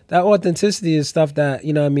that authenticity is stuff that,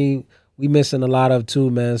 you know what I mean, we missing a lot of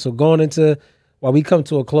too, man. So going into, while we come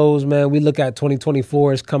to a close, man, we look at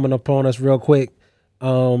 2024 is coming upon us real quick.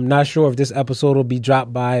 Not sure if this episode will be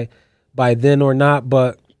dropped by then or not,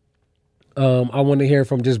 but I want to hear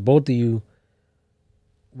from just both of you.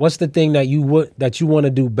 What's the thing that you want to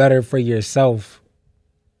do better for yourself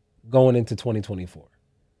going into 2024?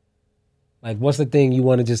 Like, what's the thing you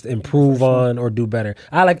want to just improve on or do better?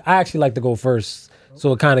 I actually like to go first,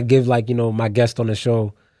 so it kind of gives, like, you know, my guest on the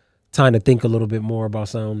show time to think a little bit more about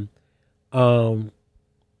something.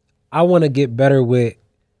 I want to get better with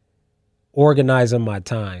organizing my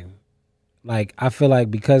time. Like, I feel like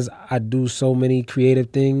because I do so many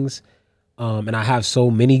creative things, and I have so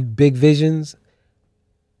many big visions,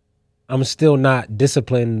 I'm still not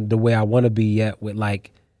disciplined the way I want to be yet with,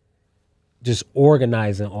 like, just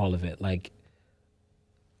organizing all of it. Like,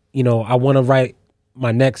 you know, I want to write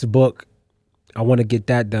my next book. I want to get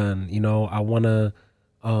that done. You know, I want to,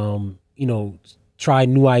 you know, try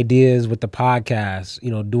new ideas with the podcast,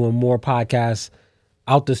 you know, doing more podcasts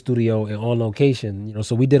out the studio and on location. You know,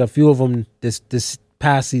 so we did a few of them this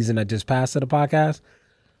past season that just passed to the podcast.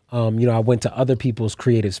 You know, I went to other people's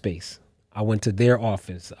creative space. I went to their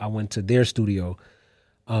office. I went to their studio.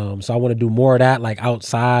 So I want to do more of that, like,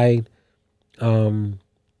 outside. So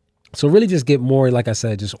really just get more, like I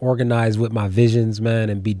said, just organized with my visions, man,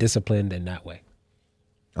 and be disciplined in that way.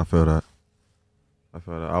 I feel that.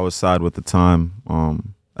 I would side with the time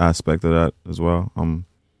aspect of that as well. I mean,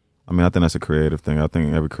 I think that's a creative thing. I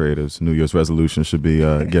think every creative's New Year's resolution should be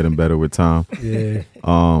getting better with time. Yeah.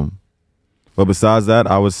 But besides that,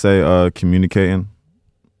 I would say communicating.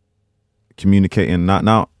 Not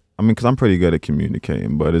now. I mean, because I'm pretty good at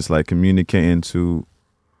communicating, but it's like communicating to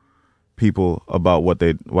people about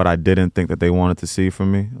what I didn't think that they wanted to see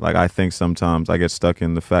from me. Like, I think sometimes I get stuck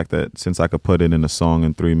in the fact that since I could put it in a song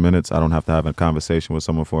in 3 minutes, I don't have to have a conversation with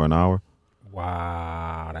someone for an hour.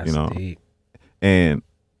 Wow, that's deep. And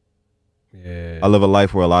I live a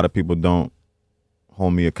life where a lot of people don't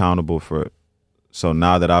hold me accountable for it. So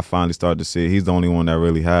now that I finally started to see it, he's the only one that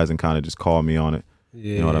really has and kind of just called me on it.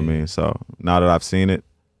 Yeah. You know what I mean? So now that I've seen it,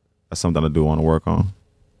 that's something I do want to work on.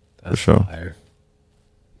 That's for sure. Fire.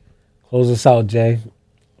 Close us out, Jay.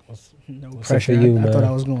 No pressure. I thought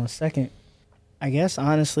I was going second. I guess,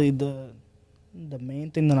 honestly, the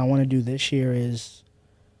main thing that I want to do this year is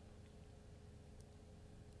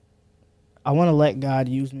I want to let God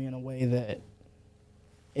use me in a way that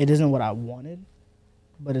it isn't what I wanted,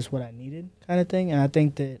 but it's what I needed kind of thing. And I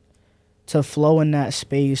think that to flow in that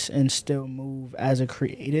space and still move as a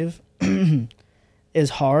creative is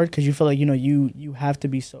hard because you feel like, you have to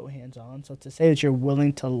be so hands-on. So to say that you're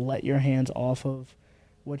willing to let your hands off of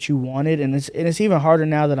what you wanted, and it's even harder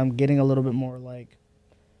now that I'm getting a little bit more like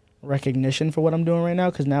recognition for what I'm doing right now,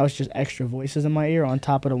 because now it's just extra voices in my ear on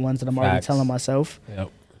top of the ones that I'm already telling myself. Yep.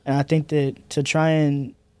 And I think that to try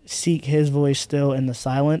and seek his voice still in the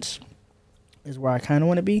silence is where I kind of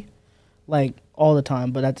want to be, like all the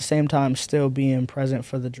time, but at the same time still being present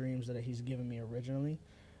for the dreams that he's given me originally.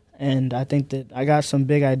 And I think that I got some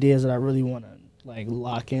big ideas that I really want to like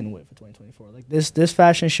lock in with for 2024. Like this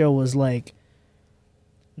fashion show was like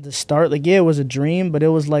the start. Like, yeah, it was a dream, but it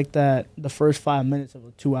was like the first 5 minutes of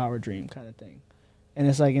a 2-hour dream kind of thing. And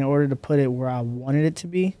it's like, in order to put it where I wanted it to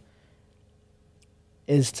be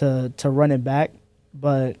is to run it back,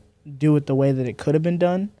 but do it the way that it could have been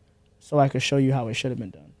done so I could show you how it should have been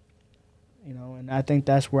done. And I think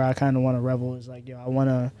that's where I kind of want to revel is like,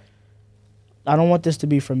 I don't want this to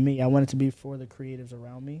be for me. I want it to be for the creatives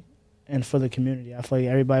around me and for the community. I feel like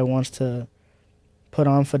everybody wants to put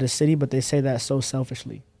on for the city, but they say that so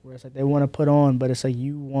selfishly. Where it's like they want to put on, but it's like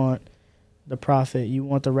you want the profit, you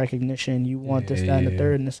want the recognition, you want this, that, and the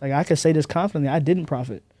third. And it's like I could say this confidently. I didn't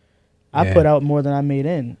profit. I put out more than I made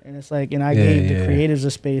in. And it's like, and I gave the creatives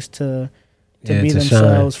a space to be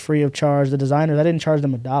themselves free of charge. The designers, I didn't charge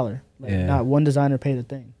them $1. Like not one designer paid a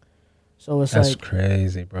thing. So that's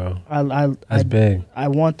crazy, bro. That's big. I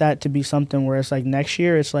want that to be something where it's like next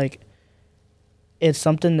year, it's like it's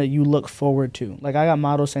something that you look forward to. Like I got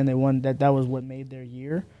models saying they won that was what made their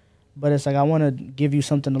year, but it's like I want to give you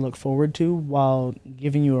something to look forward to while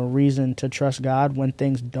giving you a reason to trust God when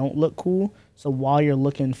things don't look cool. So while you're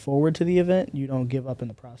looking forward to the event, you don't give up in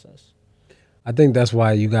the process. I think that's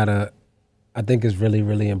why I think it's really,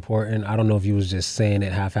 really important. I don't know if you was just saying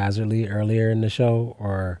it haphazardly earlier in the show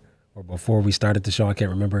or before we started the show, I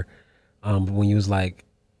can't remember. But when you was like,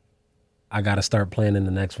 I got to start planning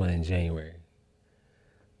the next one in January.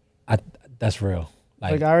 That's real.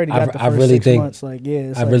 Like I already got the first 6 months. Like,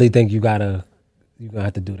 yeah. I really think you're going to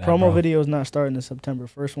have to do that. Promo videos not starting in September.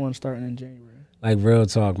 First one starting in January. Like real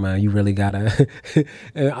talk, man. You really got to.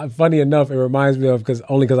 And funny enough, it reminds me of, because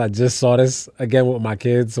I just saw this again with my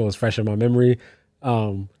kids, so it's fresh in my memory.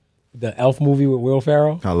 The Elf movie with Will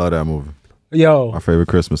Ferrell. I love that movie. Yo, my favorite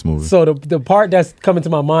Christmas movie. So the part that's coming to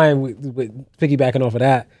my mind with piggybacking off of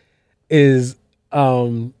that is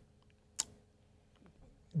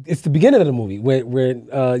it's the beginning of the movie where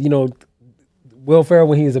Will Ferrell,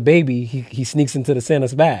 when he was a baby, he sneaks into the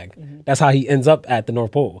Santa's bag. Mm-hmm. That's how he ends up at the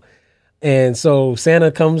North Pole. And so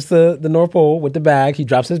Santa comes to the North Pole with the bag. He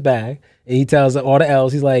drops his bag and he tells all the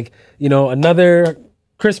elves, he's like, another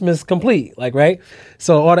Christmas complete, like, right?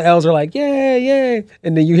 So all the elves are like, yay, yay.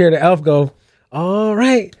 And then you hear the elf go, all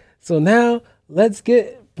right, so now let's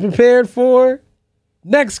get prepared for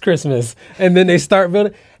next Christmas. And then they start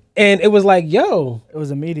building. And it was like, yo. It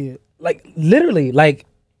was immediate. Like, literally, like,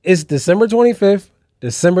 it's December 25th,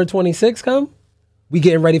 December 26th come. We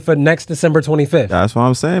getting ready for next December 25th. That's what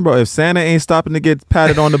I'm saying, bro. If Santa ain't stopping to get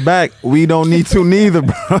patted on the back, we don't need to neither,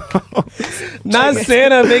 bro. Not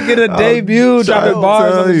Santa making a debut, dropping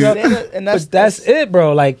bars on the drum. And that's it,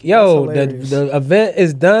 bro. Like, yo, the event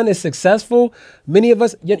is done. It's successful. Many of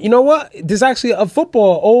us, you know what? There's actually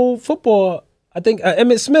old football, I think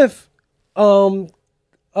Emmitt Smith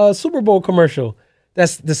Super Bowl commercial.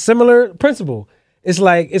 That's the similar principle. It's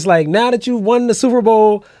like now that you've won the Super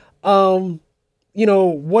Bowl,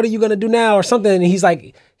 what are you gonna do now or something? And he's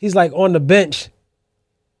like on the bench,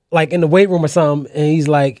 like in the weight room or something, and he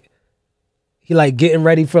getting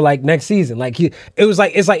ready for like next season. Like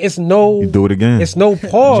it's no, you do it again. It's no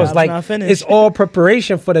pause. Like it's all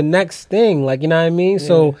preparation for the next thing. Like, you know what I mean? Yeah.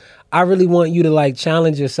 So I really want you to like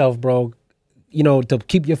challenge yourself, bro. To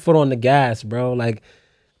keep your foot on the gas, bro. Like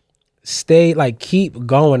stay, like, keep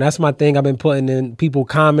going. That's my thing. I've been putting in people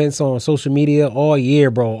comments on social media all year,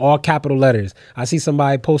 bro, all capital letters. I see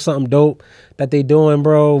somebody post something dope that they doing,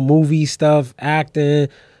 bro, movie stuff, acting,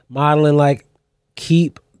 modeling, like,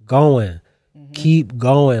 keep going. Keep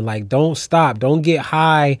going. Like, don't stop. Don't get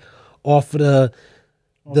high off of the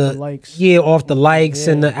likes. Yeah, off the likes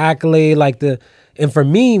and the accolade. Like, and for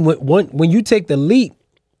me, when you take the leap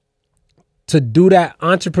to do that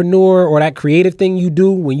entrepreneur or that creative thing you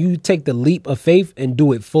do, when you take the leap of faith and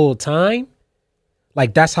do it full time,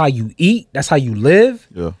 like, that's how you eat, that's how you live.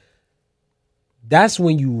 Yeah. That's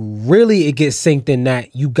when it gets synced in,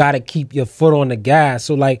 that you got to keep your foot on the gas.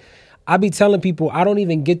 So, like, I be telling people, I don't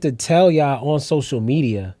even get to tell y'all on social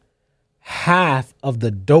media half of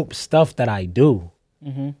the dope stuff that I do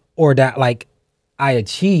or that, like, I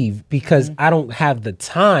achieve, because I don't have the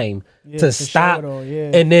time to stop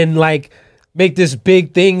and then, like, make this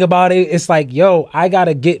big thing about it. It's like, yo, I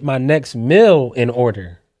gotta get my next meal in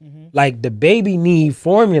order. Like, the baby need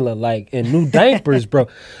formula, like, and new diapers, bro.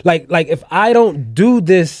 Like if I don't do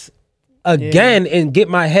this again and get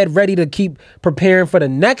my head ready to keep preparing for the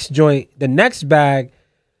next joint, the next bag,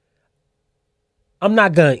 I'm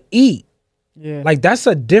not gonna eat. Yeah. Like, that's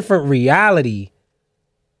a different reality.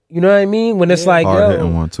 You know what I mean? When it's like, hard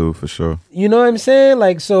hitting one too, for sure. You know what I'm saying?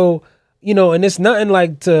 Like, so, you know, and it's nothing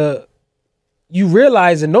like you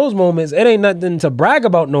realize in those moments, it ain't nothing to brag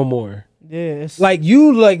about no more. Yeah.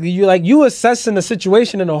 You assessing the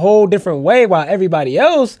situation in a whole different way, while everybody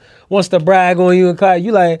else wants to brag on you and clap.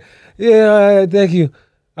 You like, yeah, thank you.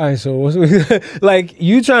 All right, so like,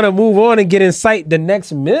 you trying to move on and get in sight the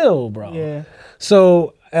next meal, bro. Yeah.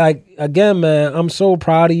 So, like, again, man, I'm so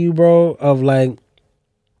proud of you, bro, of, like,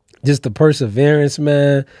 just the perseverance,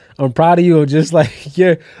 man. I'm proud of you of just, like,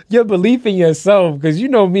 your belief in yourself, because, you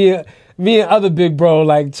know, me and other big bro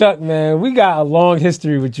like Chuck, man, we got a long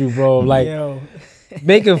history with you, bro. Like,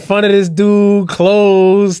 making fun of this dude,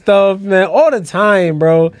 clothes, stuff, man, all the time,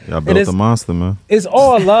 bro. Y'all built a monster, man. It's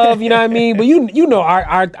all love, you know what I mean? But you know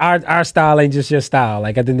our style ain't just your style.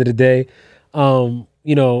 Like, at the end of the day,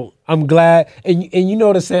 you know, I'm glad, and you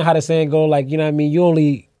know how the saying go, like, you know what I mean? You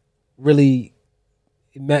only really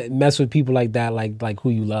mess with people like that, like who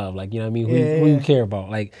you love, like, you know what I mean? Who you care about,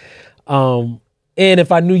 like, and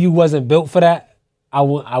if I knew you wasn't built for that, I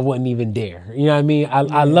wouldn't even dare. You know what I mean?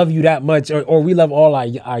 I love you that much, or we love all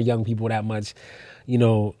our young people that much, you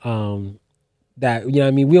know, that, you know what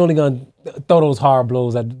I mean? We only gonna throw those hard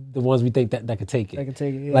blows at the ones we think that could take it. That could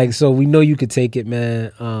take it, yeah. Like, so we know you could take it,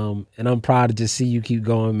 man. And I'm proud to just see you keep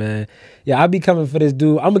going, man. Yeah, I'll be coming for this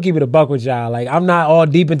dude. I'm gonna keep it a buck with y'all. Like, I'm not all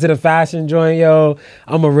deep into the fashion joint, yo.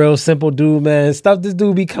 I'm a real simple dude, man. Stuff this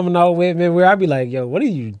dude be coming out with, man, where I be like, yo, what are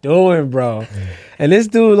you doing, bro? And this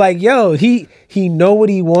dude, like, yo, he know what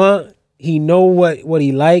he want. He know what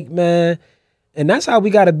he like, man. And that's how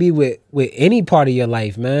we gotta be with any part of your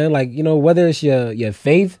life, man. Like, you know, whether it's your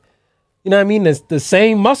faith, you know what I mean? The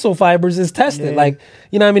same muscle fibers is tested. Yeah. Like,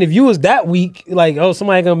 you know what I mean? If you was that weak, like, oh,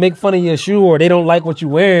 somebody gonna make fun of your shoe or they don't like what you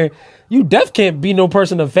wearing, you def can't be no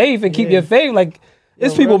person of faith and keep your faith. Like,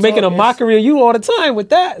 it's people making a mockery of you all the time with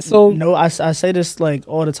that. So no, I say this, like,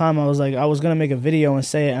 all the time. I was gonna make a video and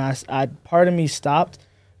say it, and I part of me stopped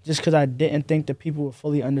just because I didn't think that people would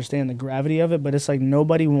fully understand the gravity of it. But it's like,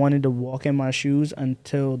 nobody wanted to walk in my shoes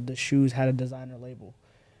until the shoes had a designer label.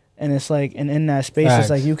 And it's like, and in that space, It's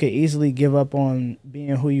like, you could easily give up on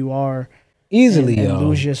being who you are easily and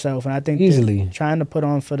lose yourself. And I think easily trying to put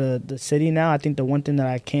on for the city now, I think the one thing that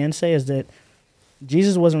I can say is that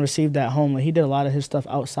Jesus wasn't received at home. Like, he did a lot of his stuff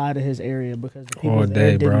outside of his area because the people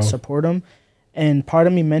there didn't support him. And part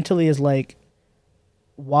of me mentally is like,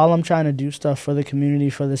 while I'm trying to do stuff for the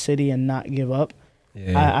community, for the city, and not give up,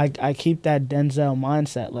 I keep that Denzel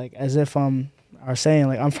mindset, like, as if I'm saying,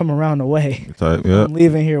 like, I'm from around the way. I'm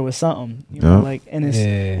leaving here with something, you know, like, and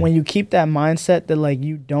it's when you keep that mindset that, like,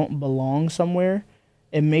 you don't belong somewhere,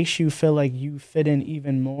 it makes you feel like you fit in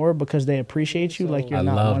even more because they appreciate you, like, you're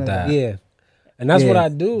not one of them. Yeah, and that's what I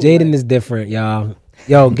do. Jayden is different, y'all.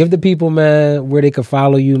 Yo, give the people, man, where they can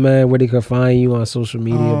follow you, man, where they can find you on social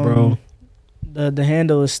media, bro. The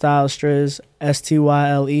handle is Strizz,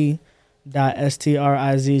 STYLE.STRIZZ.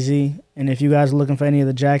 And if you guys are looking for any of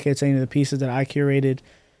the jackets, any of the pieces that I curated,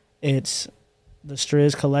 it's the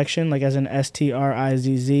Strizz collection, like, as in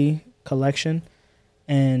STRIZZ collection.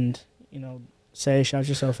 And, you know, say, shout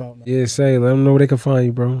yourself out, man. Yeah, say, let them know where they can find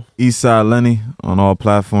you, bro. Eastside Lenny on all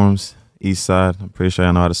platforms. Eastside. I'm pretty sure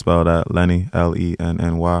I know how to spell that. Lenny, Lenny.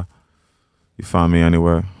 You find me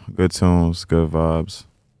anywhere. Good tunes, good vibes,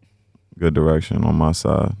 good direction on my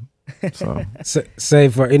side. So Say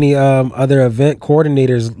for any other event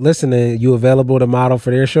coordinators listening, you available to model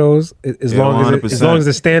for their shows as long as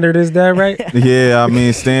the standard is that, right? yeah, I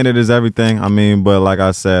mean, standard is everything. I mean, but like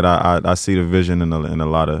I said, I see the vision in a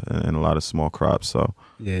lot of small crops. So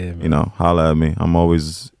yeah, man. You know, holla at me. I'm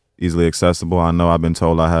always easily accessible. I know I've been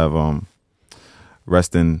told I have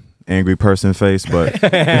resting angry person face, but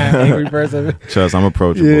angry person. Trust, I'm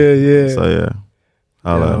approachable. Yeah. So yeah.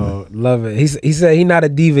 Yo, love it. He said he not a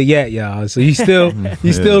diva yet, y'all. So he's still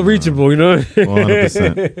reachable, you know?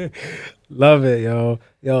 100%. Love it, yo.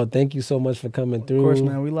 Yo, thank you so much for coming through. Of course,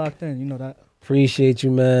 man. We locked in. You know that. Appreciate you,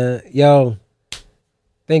 man. Yo,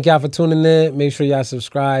 thank y'all for tuning in. Make sure y'all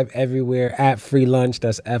subscribe everywhere at Frii Lunch.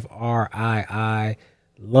 That's FRII.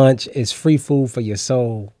 Lunch is free food for your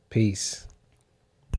soul. Peace.